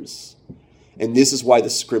others. And this is why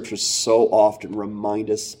the scriptures so often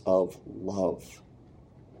remind us of love.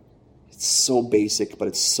 It's so basic, but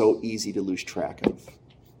it's so easy to lose track of.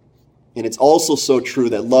 And it's also so true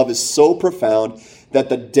that love is so profound that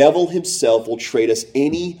the devil himself will trade us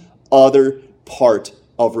any other part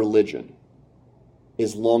of religion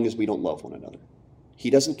as long as we don't love one another.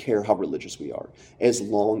 He doesn't care how religious we are, as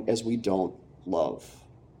long as we don't love.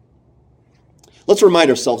 Let's remind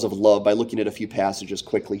ourselves of love by looking at a few passages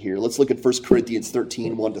quickly here. Let's look at 1 Corinthians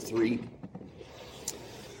 13, 1-3.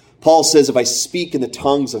 Paul says, if I speak in the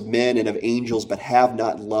tongues of men and of angels but have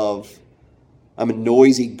not love, I'm a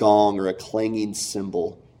noisy gong or a clanging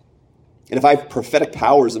cymbal. And if I have prophetic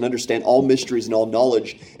powers and understand all mysteries and all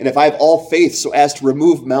knowledge, and if I have all faith so as to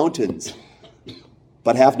remove mountains,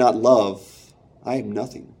 but have not love, I am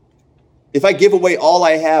nothing. If I give away all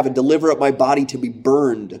I have and deliver up my body to be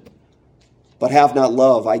burned, but have not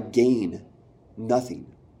love, I gain nothing.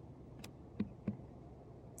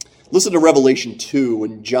 Listen to Revelation 2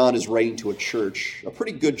 when John is writing to a church, a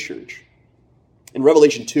pretty good church. In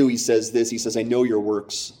Revelation 2, he says this. He says, I know your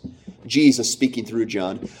works. Jesus speaking through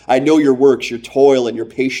John. I know your works, your toil and your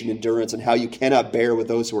patient endurance, and how you cannot bear with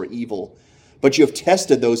those who are evil. But you have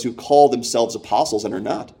tested those who call themselves apostles and are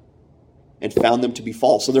not, and found them to be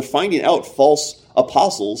false. So they're finding out false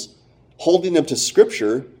apostles, holding them to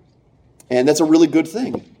Scripture, and that's a really good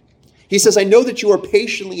thing. He says, I know that you are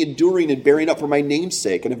patiently enduring and bearing up for my name's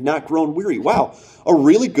sake and have not grown weary. Wow, a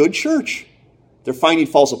really good church. They're finding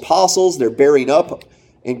false apostles, they're bearing up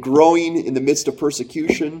and growing in the midst of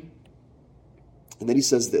persecution. And then he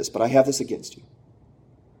says this, but I have this against you.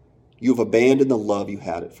 You have abandoned the love you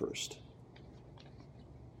had at first.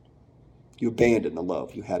 You abandoned the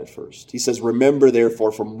love you had at first. He says, remember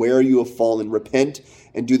therefore from where you have fallen, repent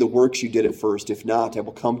and do the works you did at first. If not, I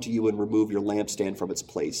will come to you and remove your lampstand from its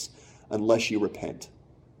place, unless you repent.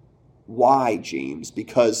 Why, James?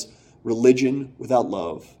 Because religion without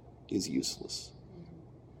love is useless.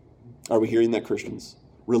 Are we hearing that, Christians?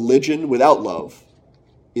 Religion without love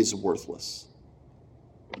is worthless.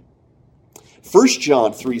 1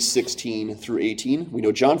 John 3:16 through 18. We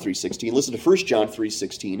know John 3:16. Listen to 1 John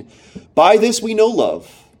 3:16. By this we know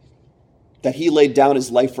love, that he laid down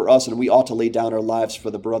his life for us, and we ought to lay down our lives for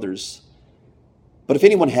the brothers. But if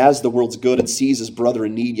anyone has the world's good and sees his brother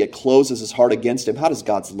in need, yet closes his heart against him, how does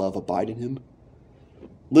God's love abide in him?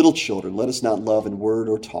 Little children, let us not love in word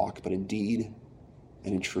or talk, but in deed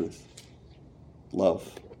and in truth. Love.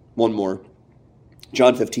 One more.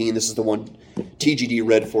 John 15, this is the one TGD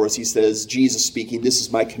read for us. He says, Jesus speaking, "This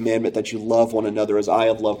is my commandment, that you love one another as I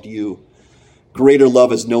have loved you. Greater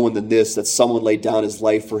love is no one than this, that someone laid down his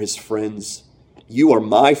life for his friends. You are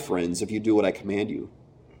my friends if you do what I command you.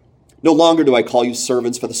 No longer do I call you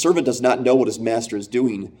servants, for the servant does not know what his master is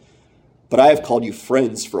doing. But I have called you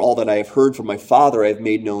friends, for all that I have heard from my Father I have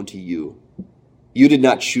made known to you. You did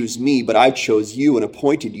not choose me, but I chose you and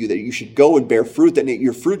appointed you that you should go and bear fruit, that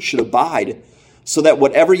your fruit should abide, so that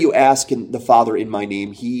whatever you ask in the Father in my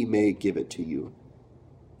name, he may give it to you.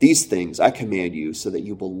 These things I command you, so that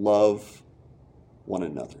you will love one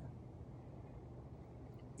another."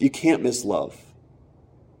 You can't miss love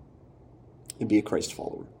and be a Christ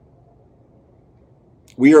follower.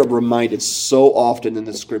 We are reminded so often in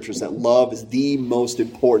the scriptures that love is the most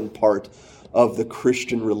important part of the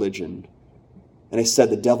Christian religion. And I said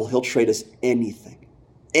the devil, he'll trade us anything,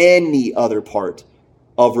 any other part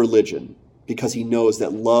of religion, because he knows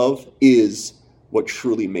that love is what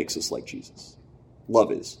truly makes us like Jesus.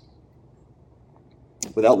 Love is.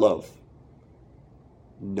 Without love,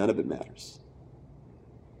 none of it matters.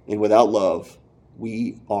 And without love,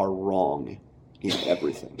 we are wrong in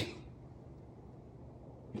everything.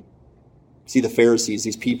 See, the Pharisees,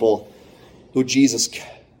 these people who Jesus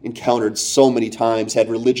encountered so many times, had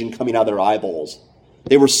religion coming out of their eyeballs.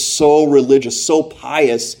 They were so religious, so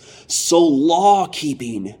pious, so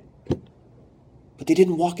law-keeping, but they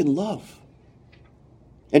didn't walk in love.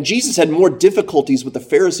 And Jesus had more difficulties with the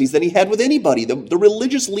Pharisees than he had with anybody. The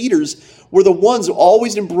religious leaders were the ones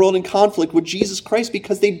always embroiled in conflict with Jesus Christ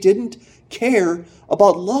because they didn't care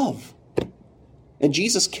about love. And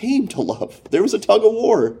Jesus came to love. There was a tug of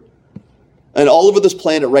war. And all over this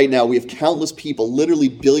planet right now, we have countless people, literally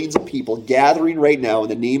billions of people, gathering right now in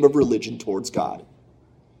the name of religion towards God.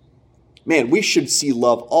 Man, we should see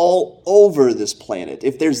love all over this planet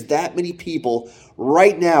if there's that many people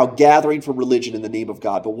right now gathering for religion in the name of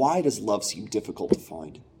God. But why does love seem difficult to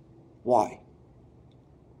find? Why?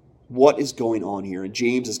 What is going on here? And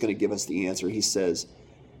James is going to give us the answer. He says,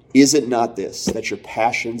 "Is it not this, that your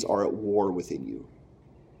passions are at war within you?"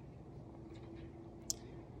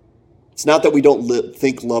 It's not that we don't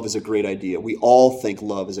think love is a great idea. We all think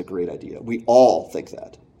love is a great idea. We all think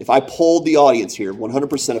that. If I polled the audience here,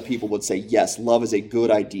 100% of people would say, yes, love is a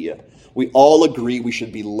good idea. We all agree we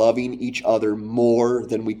should be loving each other more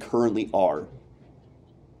than we currently are.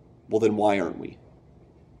 Well, then why aren't we?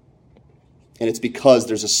 And it's because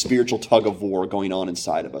there's a spiritual tug of war going on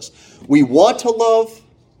inside of us. We want to love,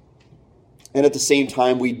 and at the same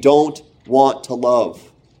time, we don't want to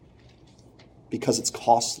love because it's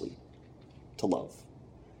costly to love.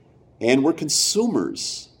 And we're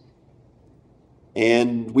consumers.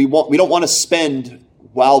 And we don't want to spend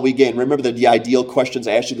while we gain. Remember the ideal questions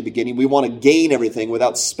I asked you at the beginning? We want to gain everything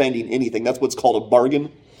without spending anything. That's what's called a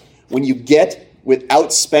bargain. When you get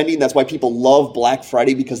without spending, that's why people love Black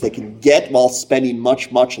Friday, because they can get while spending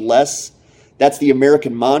much, much less. That's the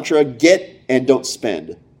American mantra: get and don't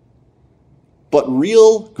spend. But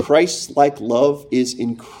real Christ-like love is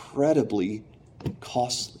incredibly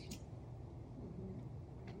costly.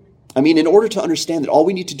 I mean, in order to understand that, all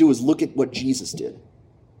we need to do is look at what Jesus did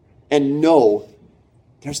and know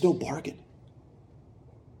there's no bargain.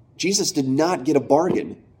 Jesus did not get a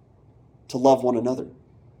bargain to love one another.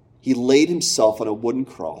 He laid himself on a wooden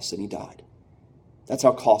cross and he died. That's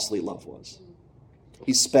how costly love was.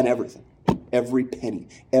 He spent everything, every penny,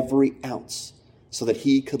 every ounce, so that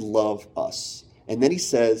he could love us. And then he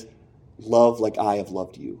says, "Love like I have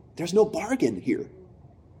loved you." There's no bargain here.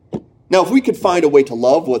 Now, if we could find a way to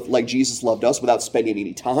love like Jesus loved us without spending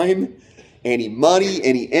any time, any money,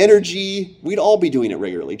 any energy, we'd all be doing it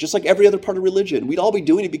regularly, just like every other part of religion. We'd all be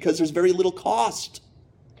doing it because there's very little cost.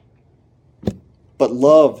 But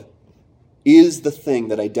love is the thing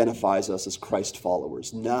that identifies us as Christ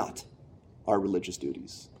followers, not our religious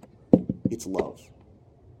duties. It's love.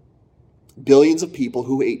 Billions of people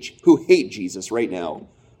who hate Jesus right now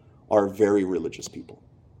are very religious people.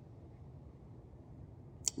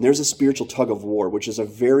 And there's a spiritual tug of war, which is a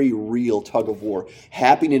very real tug of war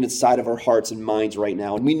happening inside of our hearts and minds right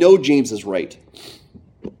now. And we know James is right.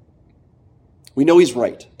 We know he's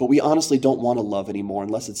right, but we honestly don't want to love anymore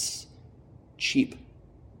unless it's cheap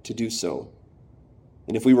to do so.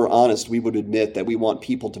 And if we were honest, we would admit that we want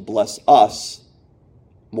people to bless us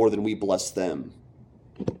more than we bless them.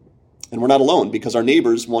 And we're not alone, because our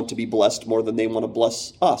neighbors want to be blessed more than they want to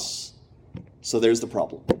bless us. So there's the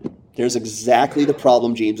problem. There's exactly the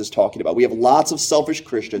problem James is talking about. We have lots of selfish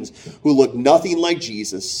Christians who look nothing like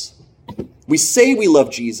Jesus. We say we love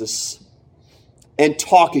Jesus, and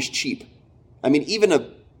talk is cheap. I mean, even a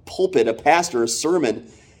pulpit, a pastor, a sermon,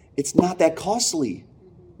 it's not that costly.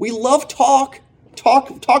 We love talk.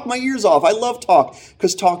 Talk my ears off. I love talk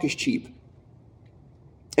because talk is cheap.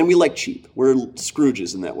 And we like cheap. We're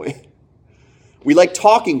Scrooges in that way. We like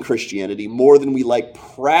talking Christianity more than we like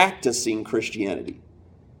practicing Christianity.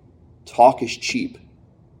 Talk is cheap.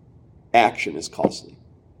 Action is costly.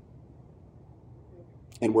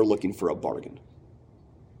 And we're looking for a bargain.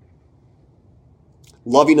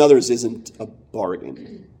 Loving others isn't a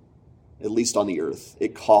bargain, at least on the earth.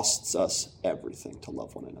 It costs us everything to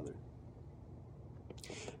love one another.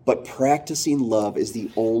 But practicing love is the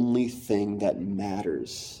only thing that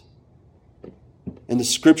matters. And the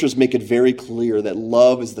scriptures make it very clear that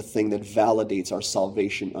love is the thing that validates our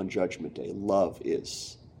salvation on Judgment Day. Love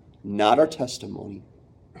is. Not our testimony,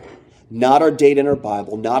 not our date in our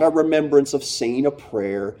Bible, not our remembrance of saying a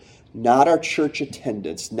prayer, not our church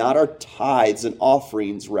attendance, not our tithes and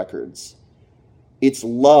offerings records. It's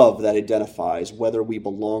love that identifies whether we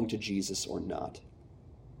belong to Jesus or not.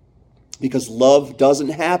 Because love doesn't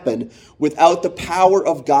happen without the power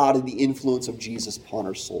of God and the influence of Jesus upon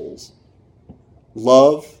our souls.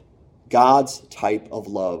 Love, God's type of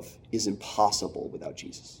love, is impossible without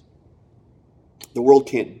Jesus. The world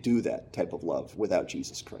can't do that type of love without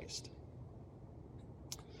Jesus Christ.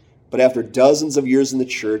 But after dozens of years in the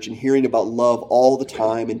church and hearing about love all the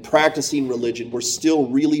time and practicing religion, we're still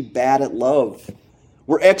really bad at love.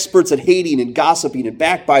 We're experts at hating and gossiping and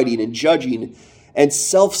backbiting and judging and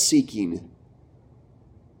self-seeking.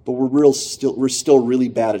 But we're still really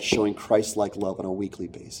bad at showing Christ-like love on a weekly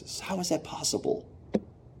basis. How is that possible?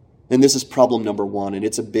 And this is problem number one, and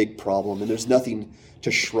it's a big problem, and there's nothing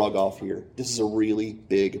to shrug off here. This is a really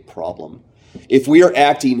big problem. If we are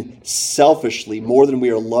acting selfishly more than we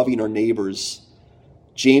are loving our neighbors,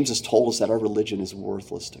 James has told us that our religion is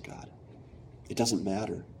worthless to God. It doesn't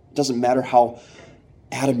matter. It doesn't matter how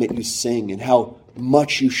adamant you sing and how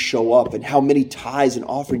much you show up and how many tithes and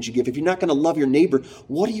offerings you give. If you're not going to love your neighbor,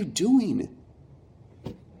 what are you doing?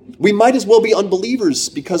 We might as well be unbelievers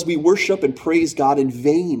because we worship and praise God in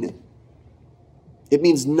vain. It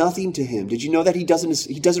means nothing to him. Did you know that he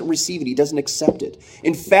doesn't receive it? He doesn't accept it.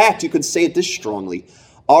 In fact, you can say it this strongly.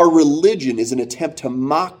 Our religion is an attempt to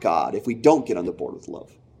mock God if we don't get on the board with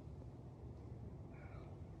love.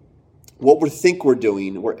 What we think we're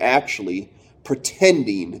doing, we're actually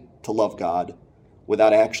pretending to love God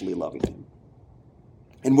without actually loving him.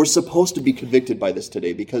 And we're supposed to be convicted by this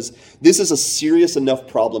today because this is a serious enough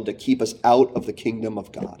problem to keep us out of the kingdom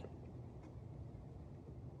of God.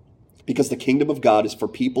 Because the kingdom of God is for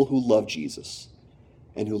people who love Jesus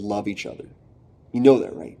and who love each other. You know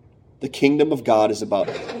that, right? The kingdom of God is about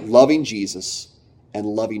loving Jesus and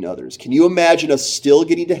loving others. Can you imagine us still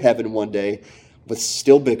getting to heaven one day with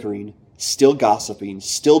still bickering, still gossiping,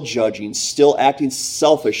 still judging, still acting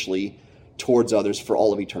selfishly towards others for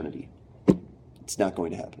all of eternity? It's not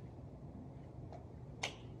going to happen.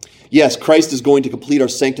 Yes, Christ is going to complete our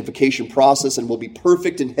sanctification process and we'll be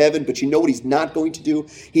perfect in heaven, but you know what he's not going to do?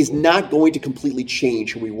 He's not going to completely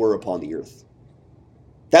change who we were upon the earth.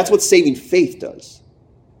 That's what saving faith does.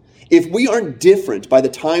 If we aren't different by the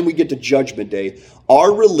time we get to Judgment Day,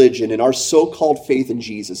 our religion and our so-called faith in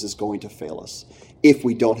Jesus is going to fail us if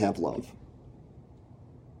we don't have love.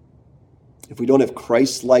 If we don't have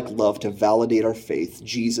Christ-like love to validate our faith,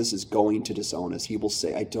 Jesus is going to disown us. He will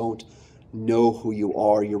say, I don't know who you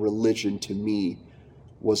are. Your religion to me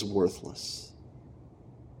was worthless.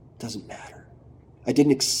 Doesn't matter. I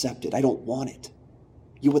didn't accept it. I don't want it.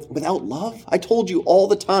 Without love? I told you all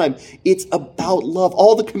the time, it's about love.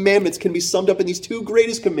 All the commandments can be summed up in these two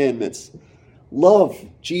greatest commandments. Love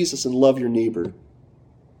Jesus and love your neighbor.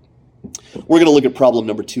 We're going to look at problem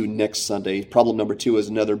number 2 next Sunday. Problem number 2 is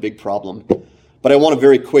another big problem. But I want to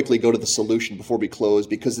very quickly go to the solution before we close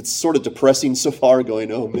because it's sort of depressing so far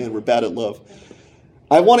going, oh man, we're bad at love.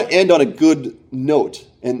 I want to end on a good note.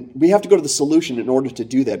 And we have to go to the solution in order to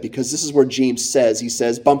do that because this is where James says, he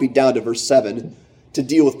says, bumping down to verse 7, to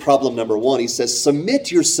deal with problem number 1, he says,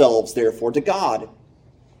 submit yourselves, therefore, to God.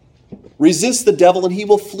 Resist the devil and he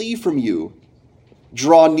will flee from you.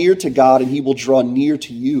 Draw near to God and he will draw near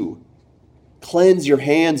to you. Cleanse your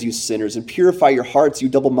hands, you sinners, and purify your hearts, you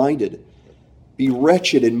double-minded. Be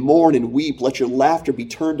wretched and mourn and weep. Let your laughter be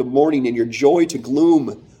turned to mourning and your joy to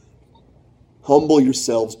gloom. Humble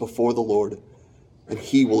yourselves before the Lord, and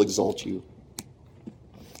he will exalt you.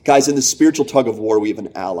 Guys, in the spiritual tug of war, we have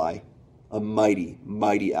an ally, a mighty,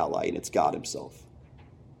 mighty ally, and it's God himself.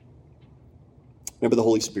 Remember the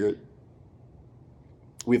Holy Spirit?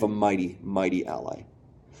 We have a mighty, mighty ally.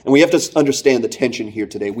 And we have to understand the tension here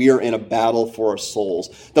today. We are in a battle for our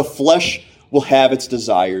souls. The flesh will have its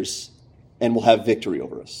desires and will have victory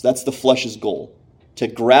over us. That's the flesh's goal, to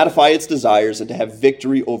gratify its desires and to have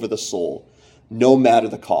victory over the soul, no matter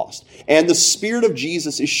the cost. And the Spirit of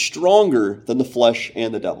Jesus is stronger than the flesh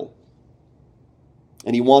and the devil.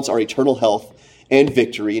 And he wants our eternal health and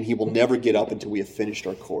victory, and he will never get up until we have finished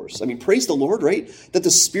our course. I mean, praise the Lord, right? That the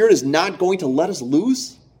Spirit is not going to let us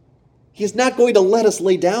lose. He is not going to let us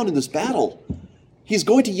lay down in this battle. He's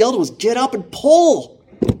going to yell to us, get up and pull.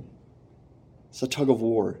 It's a tug of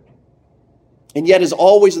war. And yet, as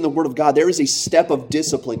always in the Word of God, there is a step of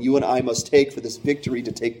discipline you and I must take for this victory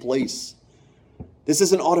to take place. This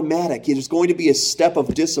isn't automatic. It is going to be a step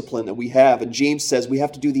of discipline that we have. And James says we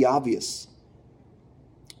have to do the obvious.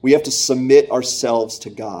 We have to submit ourselves to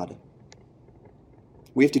God.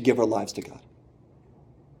 We have to give our lives to God.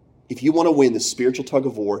 If you want to win the spiritual tug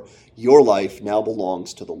of war, your life now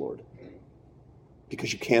belongs to the Lord.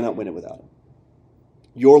 Because you cannot win it without him.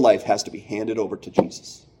 Your life has to be handed over to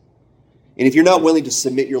Jesus. And if you're not willing to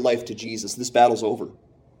submit your life to Jesus, this battle's over.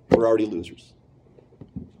 We're already losers.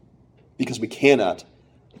 Because we cannot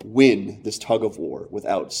win this tug of war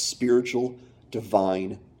without spiritual,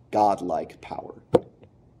 divine, God-like power.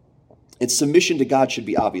 And submission to God should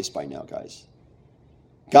be obvious by now, guys.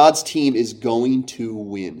 God's team is going to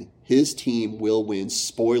win. His team will win.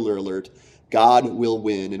 Spoiler alert, God will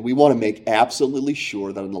win. And we want to make absolutely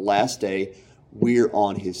sure that on the last day, we're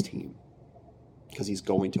on his team. Because he's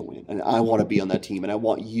going to win. And I want to be on that team. And I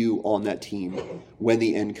want you on that team when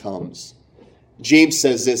the end comes. James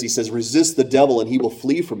says this. He says, resist the devil and he will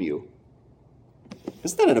flee from you.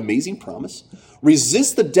 Isn't that an amazing promise?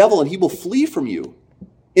 Resist the devil and he will flee from you.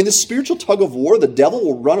 In the spiritual tug of war, the devil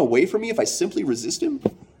will run away from me if I simply resist him.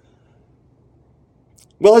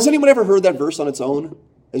 Well, has anyone ever heard that verse on its own?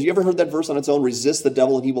 Has you ever heard that verse on its own? Resist the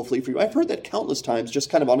devil and he will flee from you. I've heard that countless times just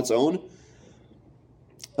kind of on its own.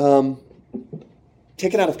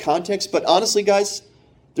 Taken out of context. But honestly, guys,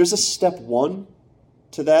 there's a step one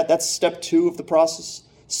to that. That's step two of the process.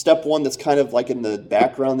 Step one that's kind of like in the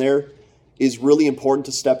background there is really important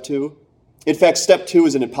to step two. In fact, step two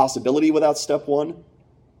is an impossibility without step one.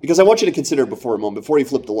 Because I want you to consider before you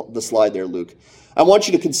flip the slide there, Luke. I want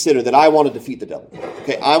you to consider that I want to defeat the devil.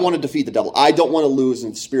 Okay, I want to defeat the devil. I don't want to lose in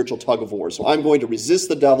the spiritual tug of war. So I'm going to resist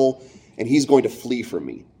the devil and he's going to flee from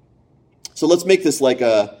me. So let's make this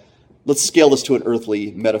let's scale this to an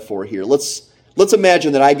earthly metaphor here. Let's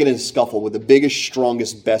imagine that I get in a scuffle with the biggest,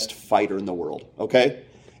 strongest, best fighter in the world, okay?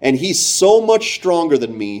 And he's so much stronger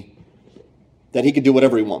than me that he can do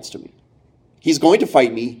whatever he wants to me. He's going to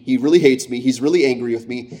fight me. He really hates me. He's really angry with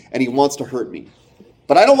me, and he wants to hurt me.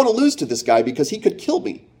 But I don't want to lose to this guy because he could kill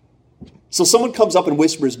me. So someone comes up and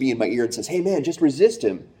whispers me in my ear and says, hey man, just resist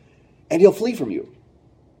him, and he'll flee from you.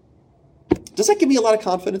 Does that give me a lot of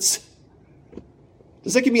confidence?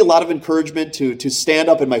 Does that give me a lot of encouragement to stand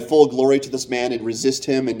up in my full glory to this man and resist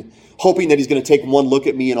him and hoping that he's going to take one look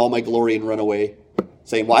at me in all my glory and run away?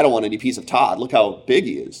 Saying, well, I don't want any piece of Todd. Look how big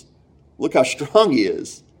he is. Look how strong he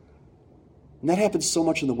is. And that happens so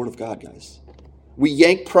much in the Word of God, guys. We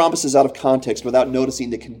yank promises out of context without noticing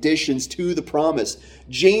the conditions to the promise.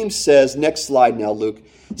 James says, next slide now, Luke,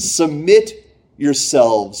 submit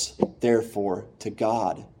yourselves, therefore, to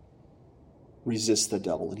God. Resist the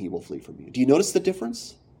devil and he will flee from you. Do you notice the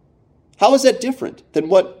difference? How is that different than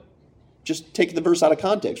what, just taking the verse out of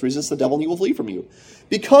context, resist the devil and he will flee from you?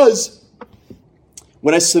 Because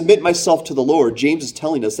when I submit myself to the Lord, James is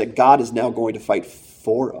telling us that God is now going to fight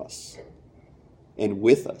for us and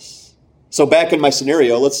with us. So back in my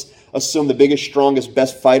scenario, let's assume the biggest, strongest,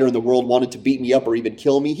 best fighter in the world wanted to beat me up or even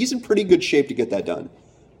kill me. He's in pretty good shape to get that done.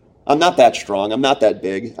 I'm not that strong. I'm not that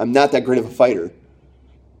big. I'm not that great of a fighter.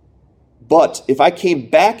 But if I came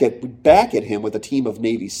back at him with a team of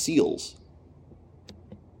Navy SEALs,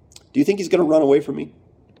 do you think he's going to run away from me?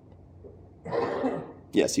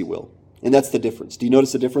 Yes, he will. And that's the difference. Do you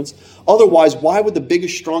notice the difference? Otherwise, why would the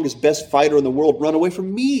biggest, strongest, best fighter in the world run away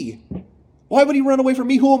from me? Why would he run away from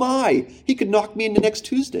me? Who am I? He could knock me into next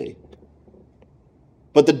Tuesday.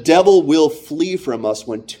 But the devil will flee from us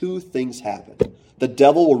when two things happen. The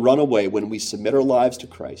devil will run away when we submit our lives to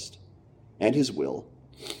Christ and his will,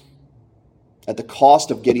 at the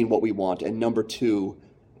cost of getting what we want. And number two,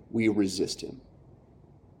 we resist him.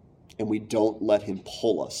 And we don't let him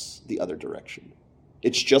pull us the other direction.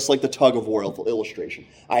 It's just like the tug of war illustration.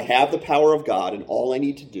 I have the power of God, and all I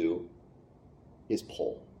need to do is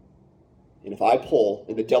pull. And if I pull,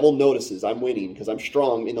 and the devil notices I'm winning because I'm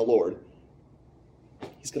strong in the Lord,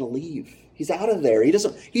 he's going to leave. He's out of there.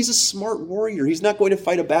 He's a smart warrior. He's not going to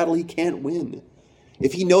fight a battle he can't win.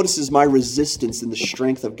 If he notices my resistance in the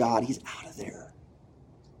strength of God, he's out of there.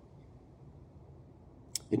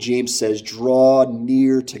 And James says, draw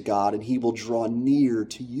near to God, and he will draw near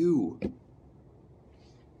to you.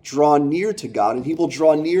 draw near to God, and he will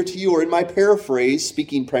draw near to you. Or in my paraphrase,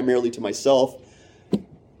 speaking primarily to myself,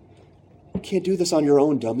 you can't do this on your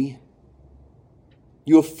own, dummy.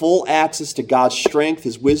 You have full access to God's strength,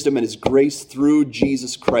 his wisdom, and his grace through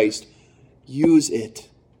Jesus Christ. Use it.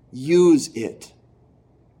 Use it.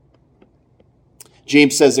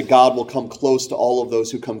 James says that God will come close to all of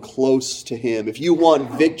those who come close to him. If you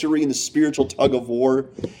want victory in the spiritual tug of war,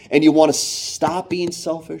 and you want to stop being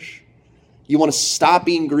selfish, you want to stop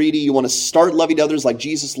being greedy, you want to start loving others like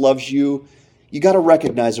Jesus loves you, you got to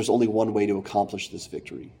recognize there's only one way to accomplish this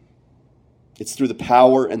victory. It's through the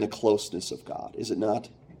power and the closeness of God, is it not?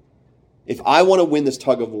 If I want to win this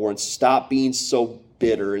tug of war and stop being so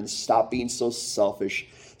bitter and stop being so selfish,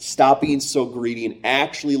 stop being so greedy, and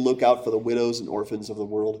actually look out for the widows and orphans of the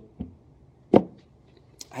world,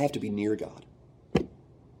 I have to be near God.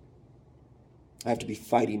 I have to be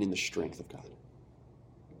fighting in the strength of God.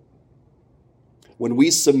 When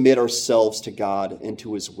we submit ourselves to God and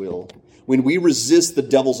to his will, when we resist the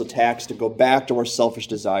devil's attacks to go back to our selfish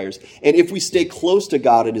desires, and if we stay close to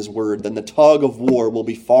God and his word, then the tug of war will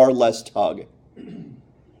be far less tug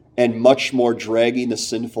and much more dragging the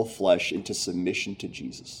sinful flesh into submission to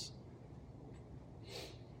Jesus.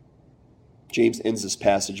 James ends this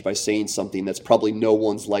passage by saying something that's probably no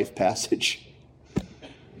one's life passage.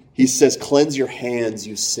 He says, "Cleanse your hands,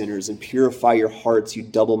 you sinners, and purify your hearts, you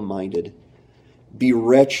double-minded. Be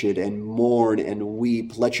wretched and mourn and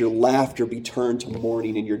weep. Let your laughter be turned to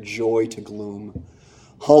mourning and your joy to gloom.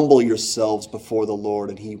 Humble yourselves before the Lord,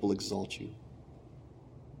 and he will exalt you."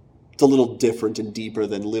 It's a little different and deeper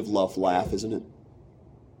than live, love, laugh, isn't it?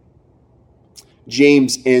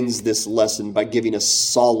 James ends this lesson by giving us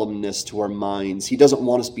solemnness to our minds. He doesn't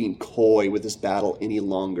want us being coy with this battle any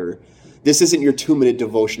longer. This isn't your 2-minute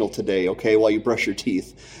devotional today, okay, while you brush your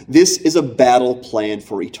teeth. This is a battle planned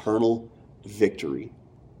for eternal victory.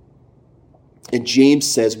 And James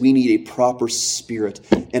says we need a proper spirit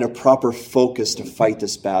and a proper focus to fight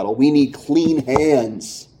this battle. We need clean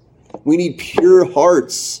hands. We need pure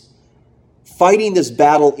hearts. Fighting this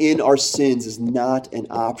battle in our sins is not an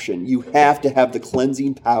option. You have to have the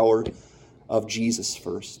cleansing power of Jesus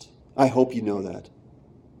first. I hope you know that.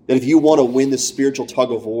 That if you want to win this spiritual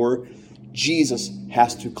tug of war, Jesus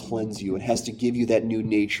has to cleanse you and has to give you that new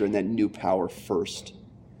nature and that new power first.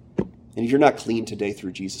 And if you're not clean today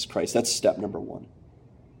through Jesus Christ, that's step number 1.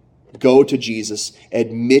 Go to Jesus,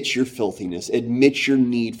 admit your filthiness, admit your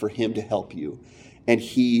need for him to help you, and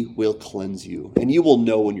he will cleanse you. And you will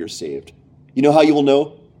know when you're saved. You know how you will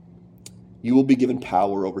know? You will be given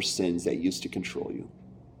power over sins that used to control you.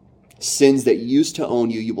 Sins that used to own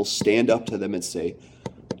you, you will stand up to them and say,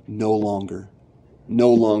 "No longer.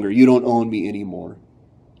 No longer. You don't own me anymore."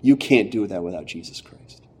 You can't do that without Jesus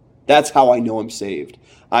Christ. That's how I know I'm saved.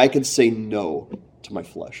 I can say no to my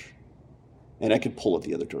flesh, and I can pull it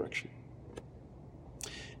the other direction.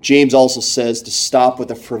 James also says to stop with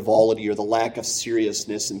the frivolity or the lack of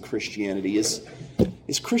seriousness in Christianity.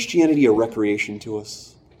 Is Christianity a recreation to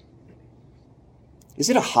us? Is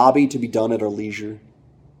it a hobby to be done at our leisure?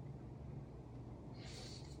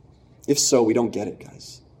 If so, we don't get it,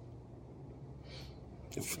 guys.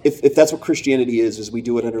 If that's what Christianity is we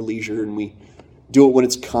do it at our leisure and we do it when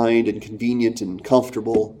it's kind and convenient and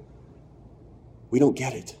comfortable, we don't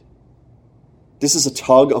get it. This is a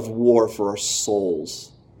tug of war for our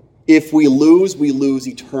souls. If we lose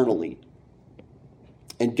eternally.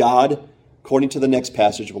 And God, according to the next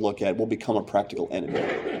passage we'll look at, will become a practical enemy.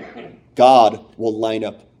 God will line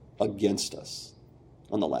up against us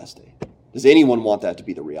on the last day. Does anyone want that to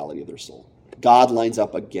be the reality of their soul? God lines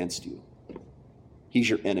up against you. He's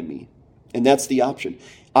your enemy. And that's the option.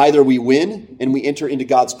 Either we win and we enter into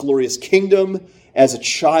God's glorious kingdom as a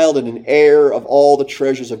child and an heir of all the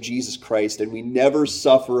treasures of Jesus Christ, and we never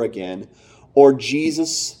suffer again, or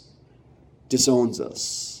Jesus disowns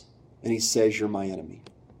us and he says, "You're my enemy."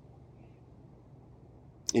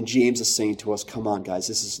 And James is saying to us, come on, guys,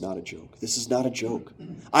 this is not a joke. This is not a joke.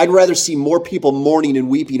 I'd rather see more people mourning and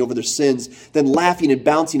weeping over their sins than laughing and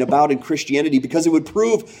bouncing about in Christianity, because it would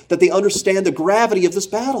prove that they understand the gravity of this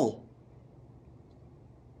battle.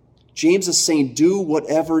 James is saying, do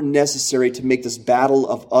whatever necessary to make this battle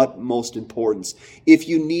of utmost importance. If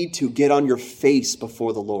you need to, get on your face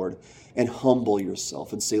before the Lord and humble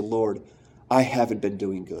yourself and say, "Lord, I haven't been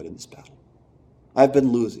doing good in this battle. I've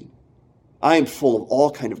been losing. I am full of all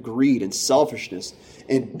kind of greed and selfishness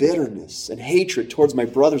and bitterness and hatred towards my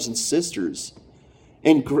brothers and sisters."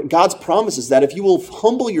 And God's promise is that if you will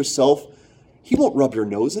humble yourself, he won't rub your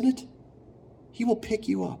nose in it. He will pick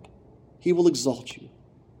you up. He will exalt you.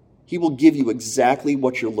 He will give you exactly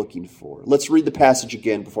what you're looking for. Let's read the passage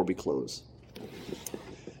again before we close.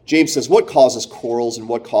 James says, what causes quarrels and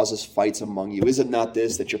what causes fights among you? Is it not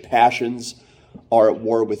this, that your passions are at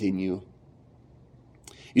war within you?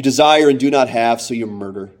 You desire and do not have, so you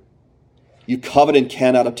murder. You covet and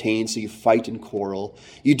cannot obtain, so you fight and quarrel.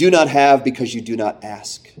 You do not have because you do not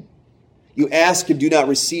ask. You ask and do not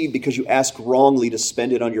receive because you ask wrongly to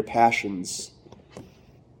spend it on your passions.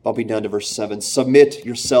 Bumping down to verse 7. Submit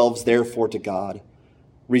yourselves therefore to God.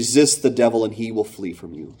 Resist the devil and he will flee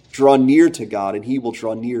from you. Draw near to God and he will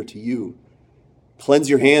draw near to you. Cleanse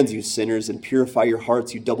your hands, you sinners, and purify your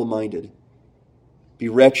hearts, you double-minded. Be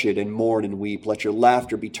wretched and mourn and weep. Let your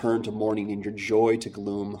laughter be turned to mourning and your joy to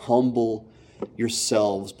gloom. Humble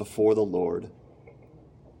yourselves before the Lord,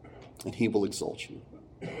 and he will exalt you.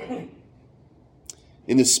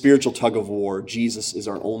 In this spiritual tug of war, Jesus is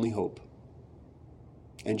our only hope,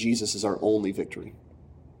 and Jesus is our only victory.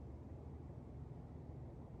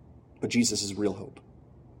 But Jesus is real hope,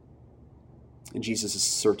 and Jesus is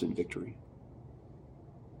certain victory.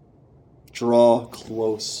 Draw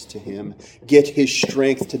close to him. Get his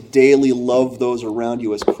strength to daily love those around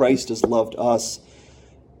you as Christ has loved us.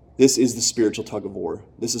 This is the spiritual tug of war.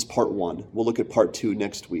 This is part 1. We'll look at part 2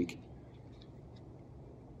 next week.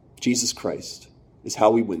 Jesus Christ is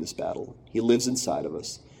how we win this battle. He lives inside of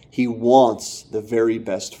us. He wants the very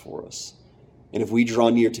best for us. And if we draw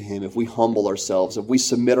near to him, if we humble ourselves, if we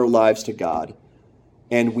submit our lives to God,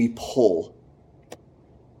 and we pull,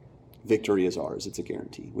 victory is ours. It's a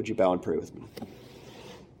guarantee. Would you bow and pray with me?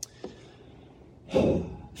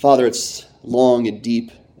 Father, it's long and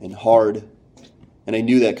deep and hard, and I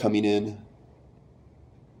knew that coming in.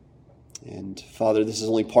 And Father, this is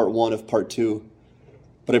only part 1 of part 2,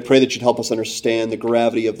 but I pray that you'd help us understand the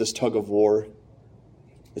gravity of this tug of war.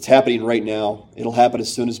 It's happening right now. It'll happen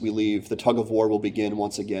as soon as we leave. The tug of war will begin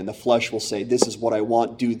once again. The flesh will say, this is what I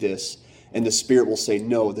want, do this. And the Spirit will say,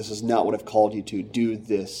 no, this is not what I've called you to, do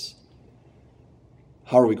this.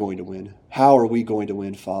 How are we going to win? How are we going to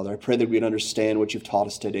win, Father? I pray that we'd understand what you've taught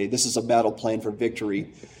us today. This is a battle plan for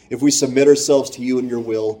victory. If we submit ourselves to you and your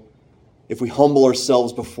will, if we humble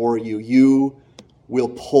ourselves before you, you will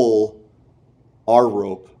pull our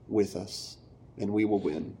rope with us, and we will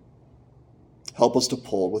win. Help us to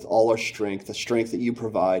pull with all our strength, the strength that you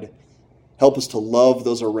provide. Help us to love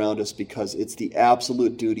those around us because it's the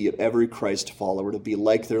absolute duty of every Christ follower to be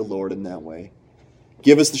like their Lord in that way.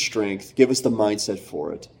 Give us the strength. Give us the mindset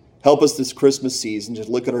for it. Help us this Christmas season to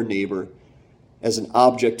look at our neighbor as an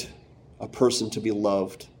object, a person to be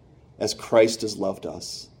loved as Christ has loved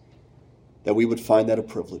us, that we would find that a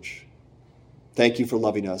privilege. Thank you for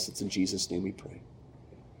loving us. It's in Jesus' name we pray.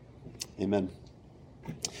 Amen.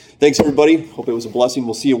 Thanks, everybody. Hope it was a blessing.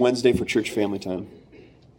 We'll see you Wednesday for church family time.